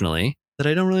proportionally that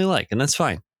I don't really like, and that's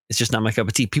fine. It's just not my cup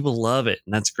of tea. People love it,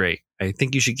 and that's great. I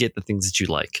think you should get the things that you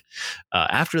like.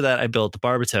 After that, I built the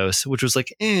Barbatos, which was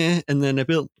like, and then I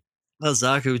built a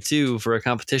Zaku 2 for a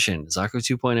competition, Zaku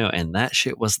 2.0, and that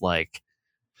shit was like,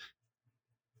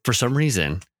 for some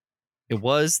reason, it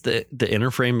was the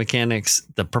inner frame mechanics,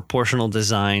 the proportional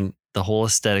design, the whole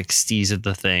aesthetic steez of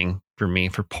the thing for me,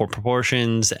 for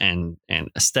proportions and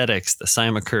aesthetics, the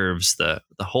Cyma curves, the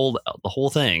whole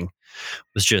thing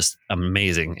was just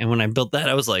amazing. And when I built that,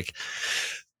 I was like,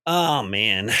 oh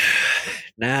man,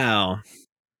 now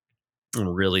I'm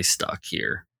really stuck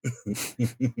here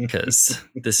because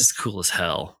this is cool as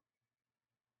hell.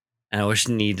 And I just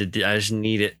need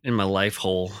it in my life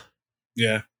hole.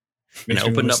 Yeah. And I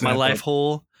opened up my life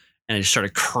hole and I just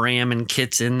started cramming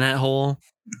kits in that hole.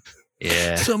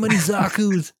 Yeah. So many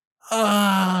Zakus.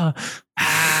 I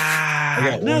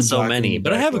got one Not so Zaku many, in the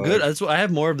but I have a backlog. good, I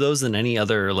have more of those than any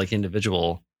other like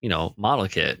individual, model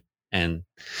kit.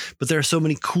 But there are so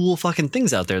many cool fucking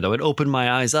things out there though. It opened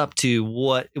my eyes up to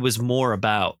what it was more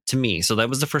about to me. So that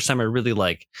was the first time I really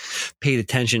like paid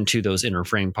attention to those inner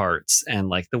frame parts and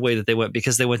like the way that they went,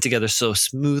 because they went together so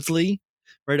smoothly.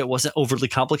 Right, it wasn't overly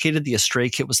complicated. The Astray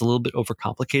kit was a little bit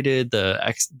overcomplicated.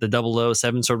 The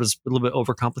 007 sword was a little bit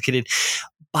overcomplicated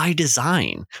by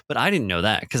design, but I didn't know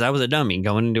that because I was a dummy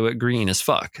going into it green as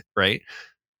fuck. Right,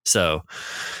 so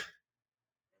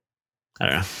I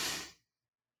don't know.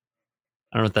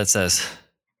 I don't know what that says.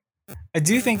 I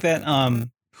do think that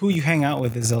who you hang out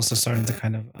with is also starting to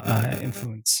kind of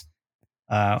influence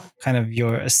kind of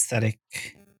your aesthetic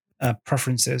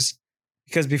preferences.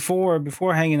 Because before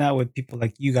hanging out with people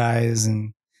like you guys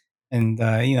and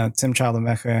Tim Child of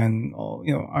Mecha and all,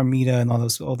 Armida and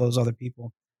all those other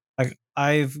people, like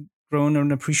I've grown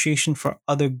an appreciation for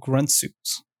other grunt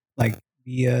suits like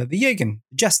the Yagen,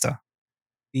 the Jesta,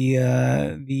 the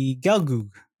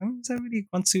Galgug. Is that really a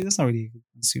grunt suit? That's not really a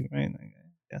grunt suit, right?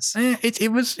 Yes. It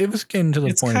was getting to the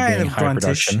It's point of kind being of high gruntish.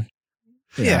 production.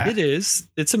 Yeah. It is.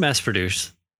 It's a mass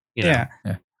produce. You know? Yeah.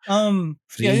 Yeah.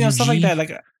 Stuff like AUG. that.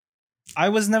 Like I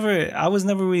was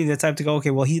never really the type to go,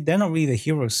 okay, well, they're not really the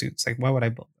hero suits. Like, why would I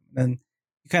build them? Then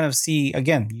you kind of see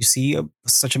again,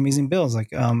 such amazing builds,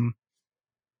 fucking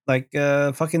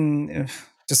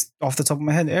just off the top of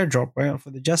my head, airdrop right for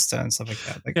the Jester and stuff like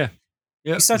that. Like,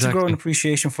 Yeah, you start to grow an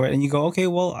appreciation for it, and you go, okay,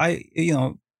 well,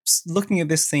 looking at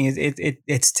this thing,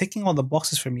 it's ticking all the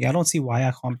boxes for me. I don't see why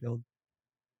I can't build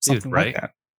something right? like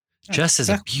that. Yeah, Jess is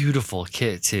a beautiful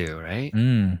kit too, right?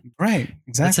 Right,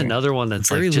 exactly. That's another one that's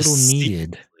Very like just little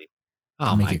needed.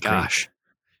 Oh make my it great. gosh.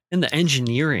 And the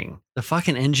engineering, the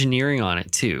fucking engineering on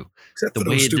it too. Except The for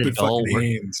way those it did stupid all fucking work.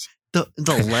 hands. The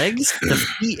legs, the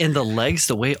feet and the legs,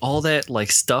 the way all that like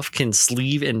stuff can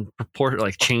sleeve and purport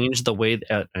like change the way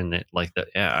that and it like the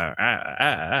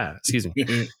excuse me.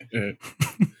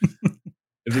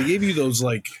 If they gave you those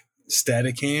like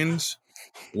static hands,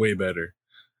 way better.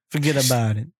 Forget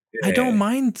about it. I don't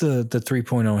mind the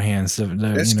 3.0 hands.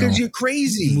 That's because you're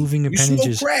crazy. moving You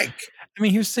appendages. smoke crack. I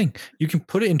mean, here's the thing: you can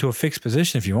put it into a fixed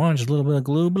position if you want, just a little bit of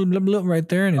glue, blah, blah, blah, right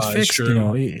there, and it's It's fixed. true. You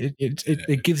know,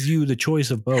 it gives you the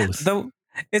choice of both. Though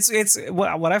it's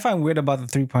what I find weird about the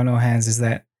 3.0 hands is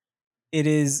that it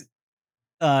is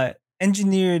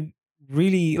engineered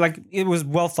really, like, it was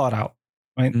well thought out,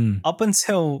 right? Up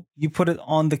until you put it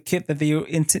on the kit that they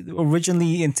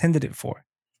originally intended it for.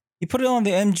 You put it on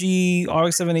the MG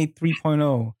RX-78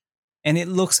 3.0 and it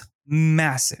looks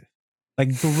massive,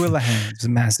 like gorilla hands,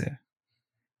 massive.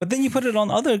 But then you put it on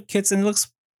other kits and it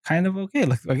looks kind of okay.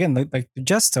 Like again, like the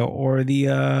Jester or the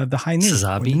High New,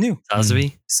 Sazabi? new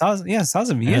Sazabi?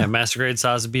 Sazabi, Yeah, Master Grade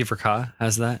Sazabi for Ka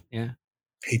has that. Yeah.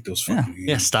 Hate those fucking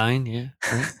Yeah, Stein, yeah.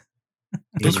 Right.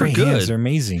 Those Those were great good. hands. They're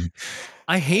amazing.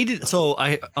 I hated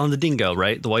on the Dingo,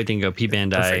 right? The White Dingo, P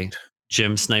Bandai, Perfect.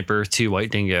 Jim Sniper 2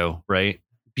 White Dingo, right?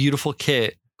 Beautiful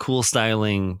kit, cool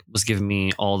styling, was giving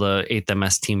me all the 8th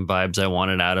MS team vibes I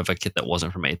wanted out of a kit that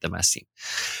wasn't from 8th MS team.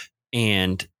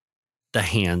 And the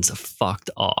hands fucked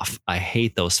off. I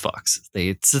hate those fucks.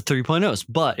 It's the 3.0s,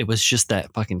 but it was just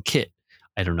that fucking kit.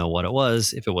 I don't know what it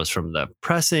was, if it was from the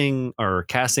pressing or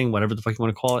casting, whatever the fuck you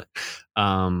want to call it.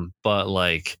 But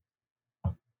like,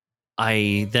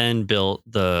 I then built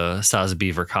the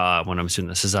Sazabi Verka when I was doing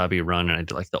the Sazabi run, and I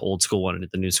did like the old school one and did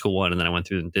the new school one, and then I went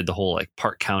through and did the whole like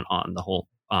part count on the whole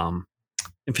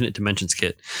Infinite Dimensions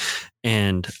kit,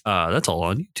 and that's all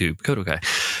on YouTube, Kodo Guy,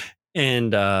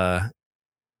 and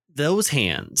those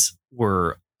hands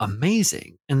were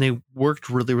amazing, and they worked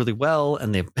really, really well,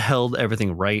 and they held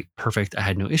everything right, perfect. I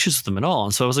had no issues with them at all,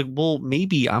 and so I was like, well,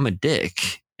 maybe I'm a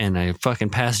dick, and I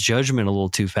fucking passed judgment a little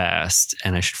too fast,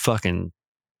 and I should fucking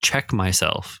check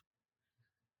myself.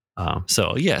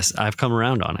 So yes, I've come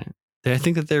around on it. I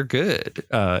think that they're good.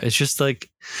 It's just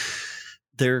like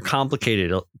they're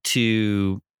complicated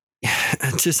to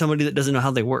somebody that doesn't know how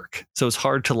they work. So it's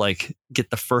hard to like get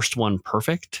the first one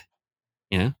perfect.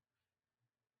 Yeah.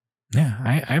 Yeah,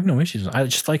 I have no issues. I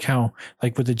just like how,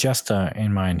 like with the Jester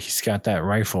in mind, he's got that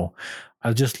rifle.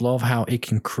 I just love how it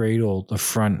can cradle the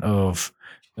front of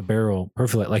the barrel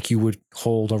perfectly, like you would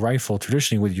hold a rifle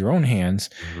traditionally with your own hands.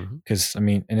 Because I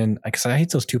mean, and then because I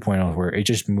hate those 2.0s where it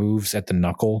just moves at the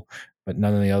knuckle, but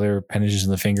none of the other appendages in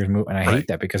the fingers move, and I hate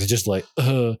that because it's just like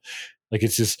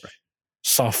it's just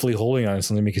softly holding on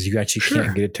something because you actually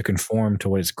can't get it to conform to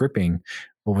what it's gripping.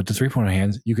 But with the 3.0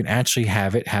 hands, you can actually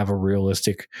have it have a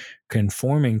realistic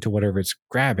conforming to whatever it's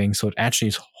grabbing, so it actually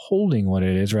is holding what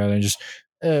it is rather than just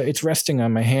it's resting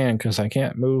on my hand because I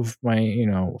can't move my,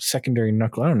 secondary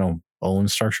knuckle. I don't know bone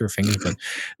structure of fingers, but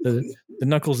the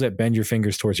knuckles that bend your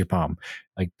fingers towards your palm,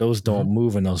 like those don't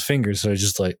move in those fingers. So it's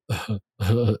just like,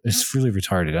 it's really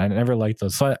retarded. I never liked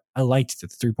those. So I liked that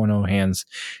the 3.0 hands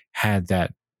had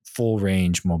that full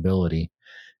range mobility.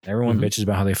 Everyone bitches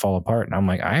about how they fall apart, and I'm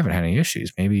like, I haven't had any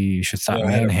issues. Maybe you should stop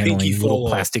manhandling little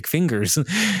plastic fingers. No,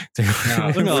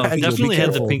 I definitely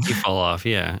had the pinky fall off.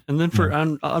 Yeah, and then for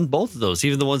on both of those,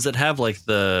 even the ones that have like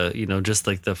the just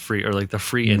like the free or like the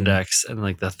free index and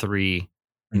like the 3,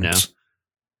 just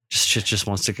shit just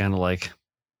wants to kind of like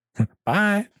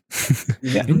bye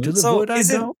into the wood.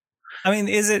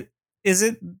 Is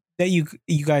it that you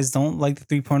guys don't like the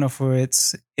 3.0 for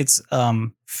its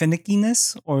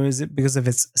finickiness, or is it because of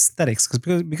its aesthetics?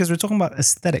 Because we're talking about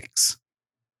aesthetics.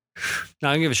 No,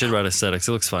 I don't give a shit about aesthetics.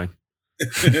 It looks fine.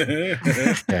 Yeah,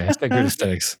 it's got good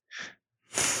aesthetics.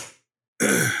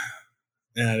 Yeah,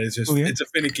 it's a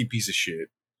finicky piece of shit.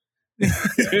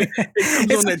 It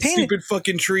comes on that stupid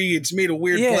fucking tree. It's made of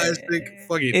weird plastic.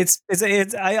 Fuck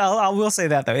it. I will say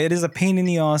that though, it is a pain in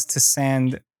the ass to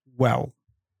sand well.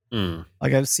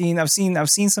 Like I've seen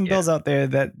some builds out there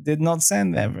that did not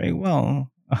sand that very well.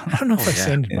 I don't know if Oh, I yeah.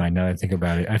 sanded mine now that I think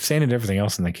about it. I've sanded everything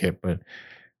else in the kit, but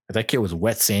that kit was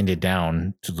wet sanded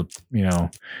down to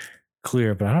the,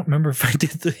 clear. But I don't remember if I did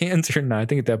the hands or not. I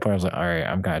think at that point I was like, all right,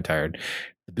 I'm kind of tired.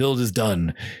 The build is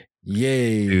done.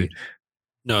 Yay. Dude.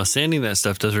 No, sanding that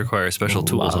stuff does require special A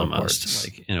tools lot of almost, parts.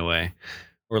 like in a way,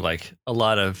 or like a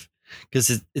lot of,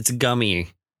 because it's gummy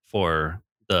for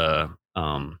the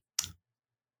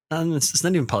it's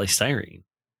not even polystyrene.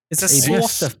 It's a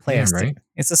ABS, softer yeah, plastic. right?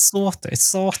 It's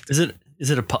soft. Is it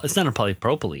it's not a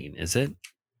polypropylene, is it?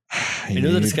 I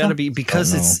know that it's got to be,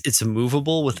 because Don't know. it's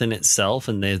movable within itself,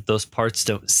 and those parts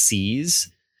don't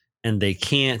seize, and they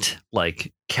can't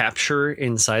like capture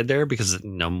inside there because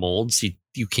molds.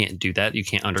 You can't do that. You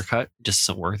can't undercut. It just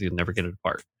doesn't work. You'll never get it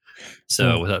apart. So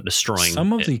Well, without destroying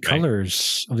some of it, the right?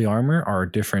 colors of the armor are a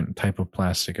different type of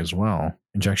plastic as well.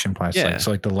 Injection plastic. Yeah.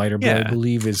 So like the lighter blue, I Yeah.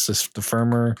 believe, is the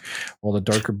firmer, while the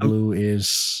darker blue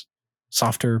is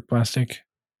softer plastic.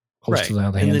 Close to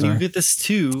how the and hands then you are. get this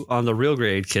too on the real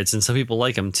grade kits, and some people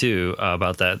like them too.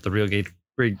 About that, the real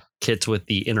grade kits with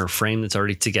the inner frame that's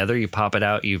already together. You pop it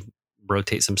out, you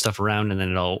rotate some stuff around, and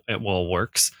then it all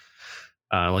works.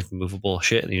 Like movable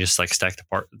shit, and you just like stack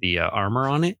the armor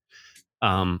on it.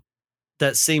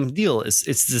 That same deal it's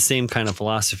the same kind of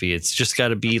philosophy. It's just got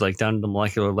to be like down to the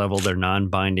molecular level. They're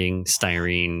non-binding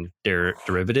styrene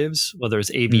derivatives, whether it's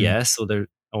ABS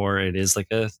or it is like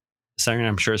a styrene.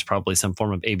 I'm sure it's probably some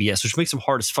form of ABS, which makes them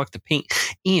hard as fuck to paint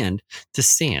and to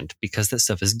sand, because that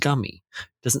stuff is gummy.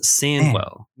 It doesn't sand Man,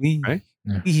 well. We Right?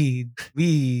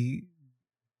 we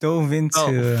dove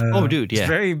into Oh, dude, yeah.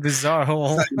 very bizarre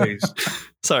hole. Sideways.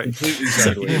 Sorry. Completely We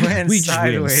sideways. went We just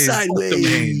went sideways. Fuck them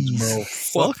hands, bro.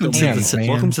 Fuck Welcome them to hands. man.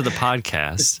 welcome to the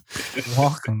podcast.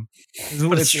 Welcome.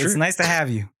 But it's It's true. nice to have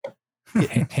you.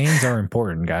 Hands are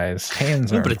important, guys.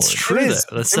 Hands No, are but it's important. true. It is.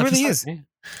 That It stuff really like- is.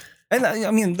 And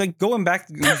I mean, like going back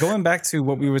to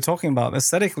what we were talking about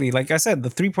aesthetically, like I said, the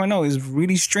 3.0 is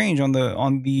really strange on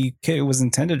the kit it was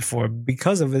intended for,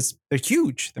 because of this. They're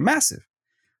huge, they're massive.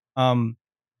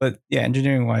 But yeah,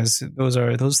 engineering wise,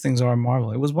 those things are a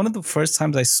marvel. It was one of the first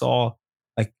times I saw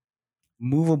like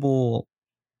movable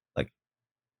like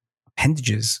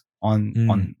appendages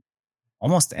on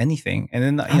almost anything. And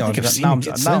then I don't think I've seen it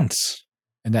get since.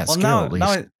 And that scale, at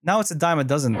least. now it's a dime a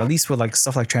dozen, at least with like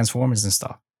stuff like Transformers and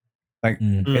stuff.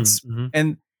 It's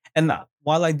Mhm. and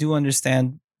while I do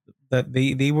understand that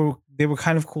they were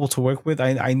kind of cool to work with,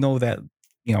 I know that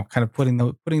kind of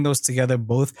putting those together,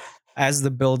 both as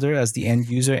the builder, as the end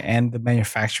user, and the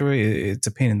manufacturer, it's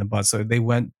a pain in the butt. So they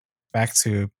went back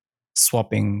to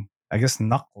swapping, I guess,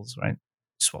 knuckles, right?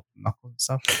 Swap knuckles and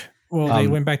stuff. Well, they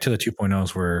went back to the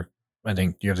 2.0s where I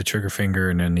think you have the trigger finger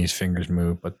and then these fingers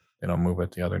move, but they don't move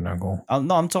at the other knuckle.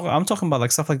 No, I'm talking about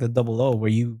like stuff like the 00, where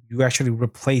you actually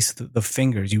replace the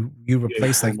fingers. You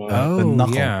replace like the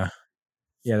knuckle. yeah.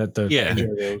 That the Yeah.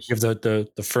 you have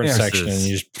the front Yeah. section and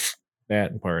you just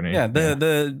that part. Yeah,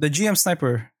 the GM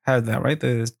Sniper had that, right?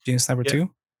 The GM Sniper 2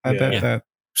 had Yeah. that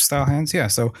style hands. Yeah,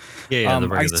 so Yeah, the I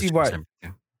regular see Super why. Saiyan,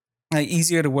 yeah. like,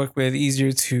 easier to work with,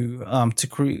 easier to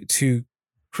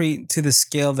create to the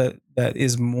scale that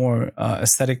is more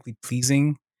aesthetically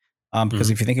pleasing. Because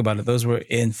if you think about it, those were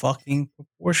in fucking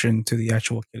proportion to the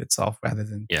actual kit itself, rather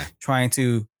than trying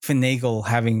to finagle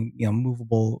having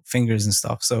movable fingers and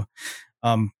stuff. So,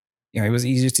 it was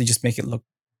easier to just make it look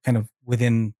kind of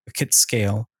within the kit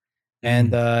scale,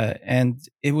 and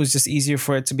it was just easier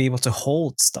for it to be able to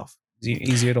hold stuff.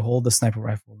 Easier to hold the sniper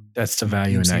rifle. That's the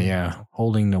value in that, yeah.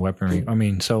 Holding the weaponry. I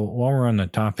mean, so while we're on the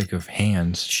topic of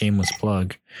hands, shameless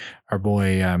plug, our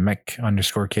boy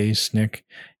Mech_Case, Nick,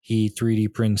 he 3D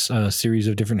prints a series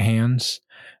of different hands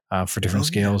for different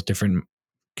scales, different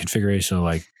configurations,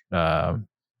 like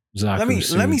Zaku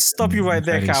Let me suits stop you and right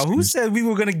there, fighting Kyle. Who suits. said we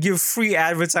were gonna give free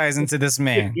advertising to this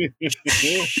man?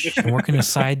 I'm working a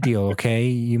side deal, okay?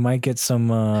 You might get some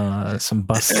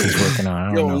busts he's working on. I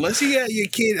don't Yo, know. unless he got your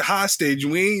kid hostage,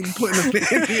 we ain't putting him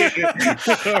in here.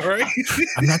 All right.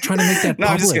 I'm not trying to make that No,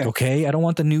 I'm just public, kidding. okay? I don't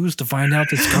want the news to find out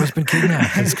this girl's been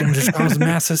kidnapped. It's going to just cause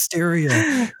mass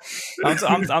hysteria.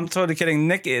 I'm totally kidding.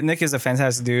 Nick is a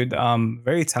fantastic dude.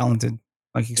 Very talented,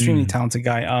 like extremely talented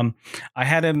guy. I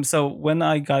had him. So when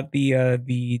I got the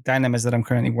Dynamis that I'm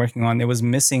currently working on, it was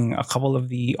missing a couple of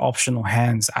the optional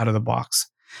hands out of the box.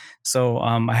 So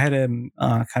I had him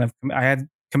I had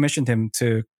commissioned him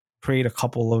to create a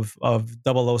couple of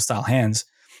 00 style hands,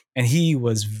 and he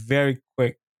was very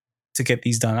quick to get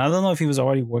these done. I don't know if he was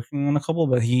already working on a couple,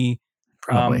 but he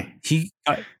Probably. he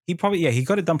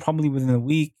got it done probably within a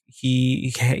week.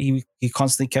 He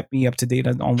constantly kept me up to date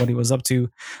on what he was up to.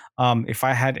 If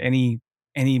I had any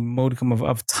modicum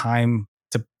of time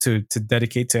to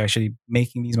dedicate to actually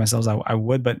making these myself, I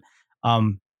would. But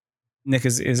Nick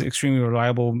is extremely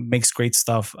reliable, makes great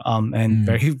stuff, and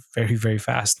very, very, very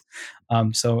fast.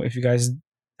 So if you guys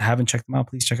haven't checked them out,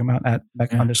 please check them out at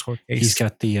Mech_Case. He's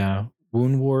got the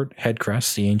Woundwort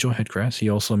headcrest, the Angel headcrest. He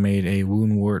also made a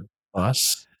Woundwort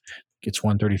bus. Gets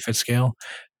 1/35th scale.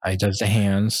 He does the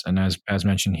hands, and as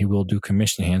mentioned, he will do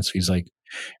commission hands. So he's like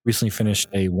recently finished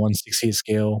a 1/60th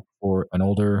scale for an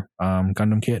older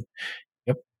Gundam kit.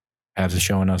 Yep, Abs is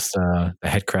showing us the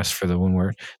headcrest for the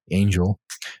Woundwort, the Angel,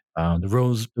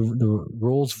 the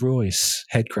Rolls Royce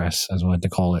headcrest, as I like to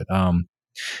call it.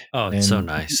 It's so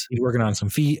nice. He's working on some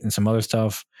feet and some other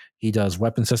stuff. He does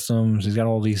weapon systems. He's got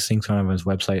all these things kind of on his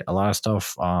website. A lot of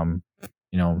stuff,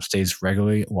 stays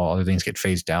regularly while other things get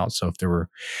phased out. So if there were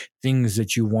things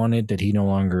that you wanted that he no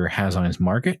longer has on his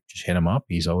market, just hit him up.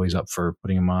 He's always up for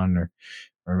putting them on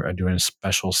or doing a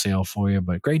special sale for you.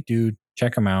 But great dude.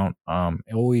 Check him out.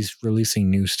 Always releasing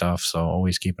new stuff. So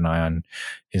always keep an eye on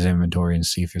his inventory and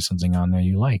see if there's something on there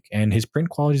you like. And his print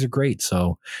qualities are great.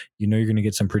 So you're going to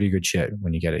get some pretty good shit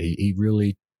when you get it. He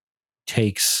really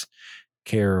takes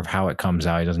care of how it comes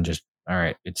out. He doesn't just, all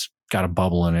right, it's got a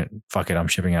bubble in it. Fuck it, I'm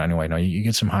shipping out anyway. No, you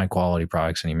get some high quality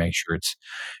products and you make sure it's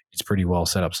pretty well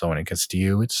set up. So when it gets to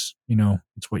you, it's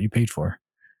what you paid for.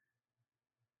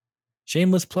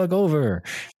 Shameless plug over.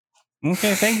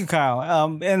 Okay, thank you, Kyle.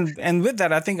 And with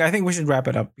that, I think we should wrap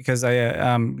it up because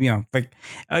again,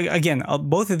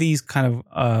 both of these kind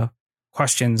of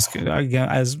questions, again,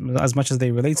 as much as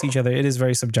they relate to each other, it is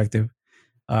very subjective.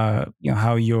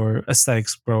 How your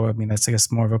aesthetics grow. I mean, that's I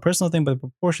guess more of a personal thing, but the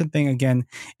proportion thing, again,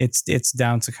 it's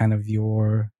down to kind of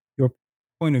your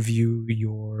point of view,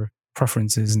 your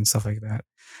preferences, and stuff like that.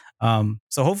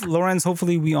 So hopefully, Lorenz,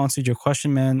 we answered your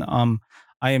question, man.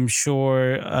 I am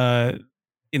sure.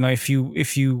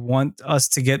 If you want us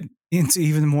to get into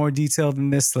even more detail than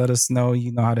this, let us know.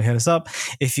 You know how to hit us up.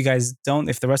 If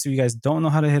the rest of you guys don't know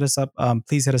how to hit us up,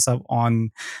 please hit us up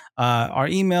on our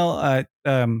email at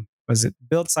was it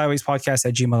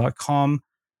builtsideways@gmail.com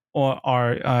or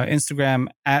our Instagram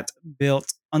at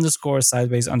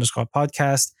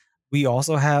built_sideways_podcast. We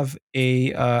also have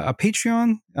a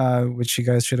Patreon, which you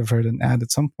guys should have heard an ad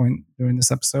at some point during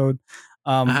this episode,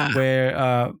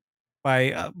 where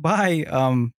by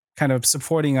kind of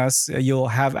supporting us, you'll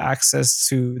have access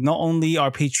to not only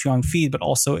our Patreon feed but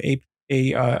also a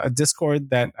Discord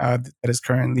that is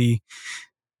currently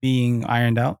being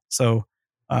ironed out. So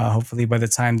hopefully by the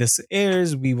time this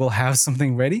airs, we will have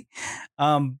something ready.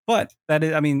 But that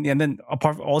is, and then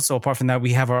apart from that,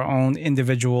 we have our own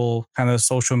individual kind of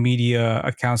social media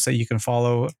accounts that you can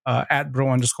follow at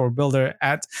bro_builder,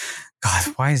 at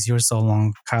God, why is yours so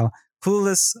long, Kyle?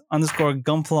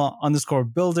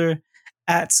 Clueless_Gunpla_builder,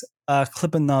 at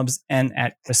Clippin' Nubs, and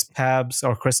at Chris Pabs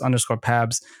or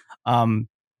Chris_Pabs. I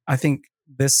think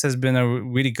this has been a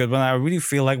really good one. I really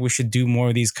feel like we should do more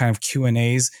of these kind of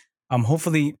Q&As.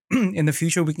 Hopefully in the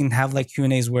future we can have like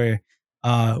Q&As where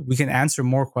we can answer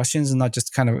more questions and not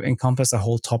just kind of encompass a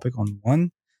whole topic on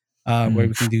one, where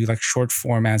we can do like short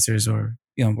form answers or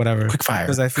whatever. Quick fire.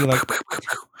 Because I feel like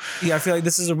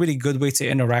this is a really good way to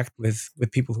interact with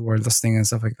people who are listening and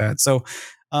stuff like that. So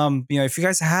if you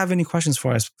guys have any questions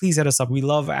for us, please hit us up. We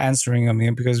love answering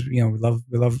them because we love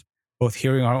both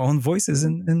hearing our own voices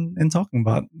and talking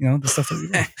about the stuff that we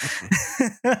do.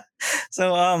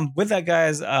 So with that,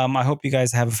 guys, I hope you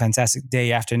guys have a fantastic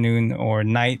day, afternoon, or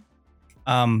night.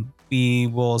 We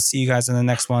will see you guys in the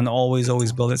next one. Always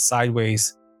build it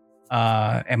sideways.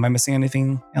 Am I missing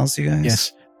anything else, you guys?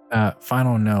 Yes.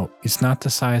 Final note: it's not the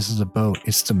size of the boat;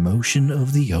 it's the motion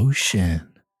of the ocean.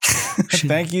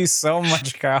 Thank you so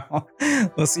much, Kyle.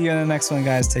 We'll see you in the next one,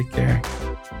 guys. Take care.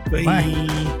 Bye.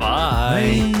 Bye.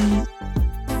 Bye.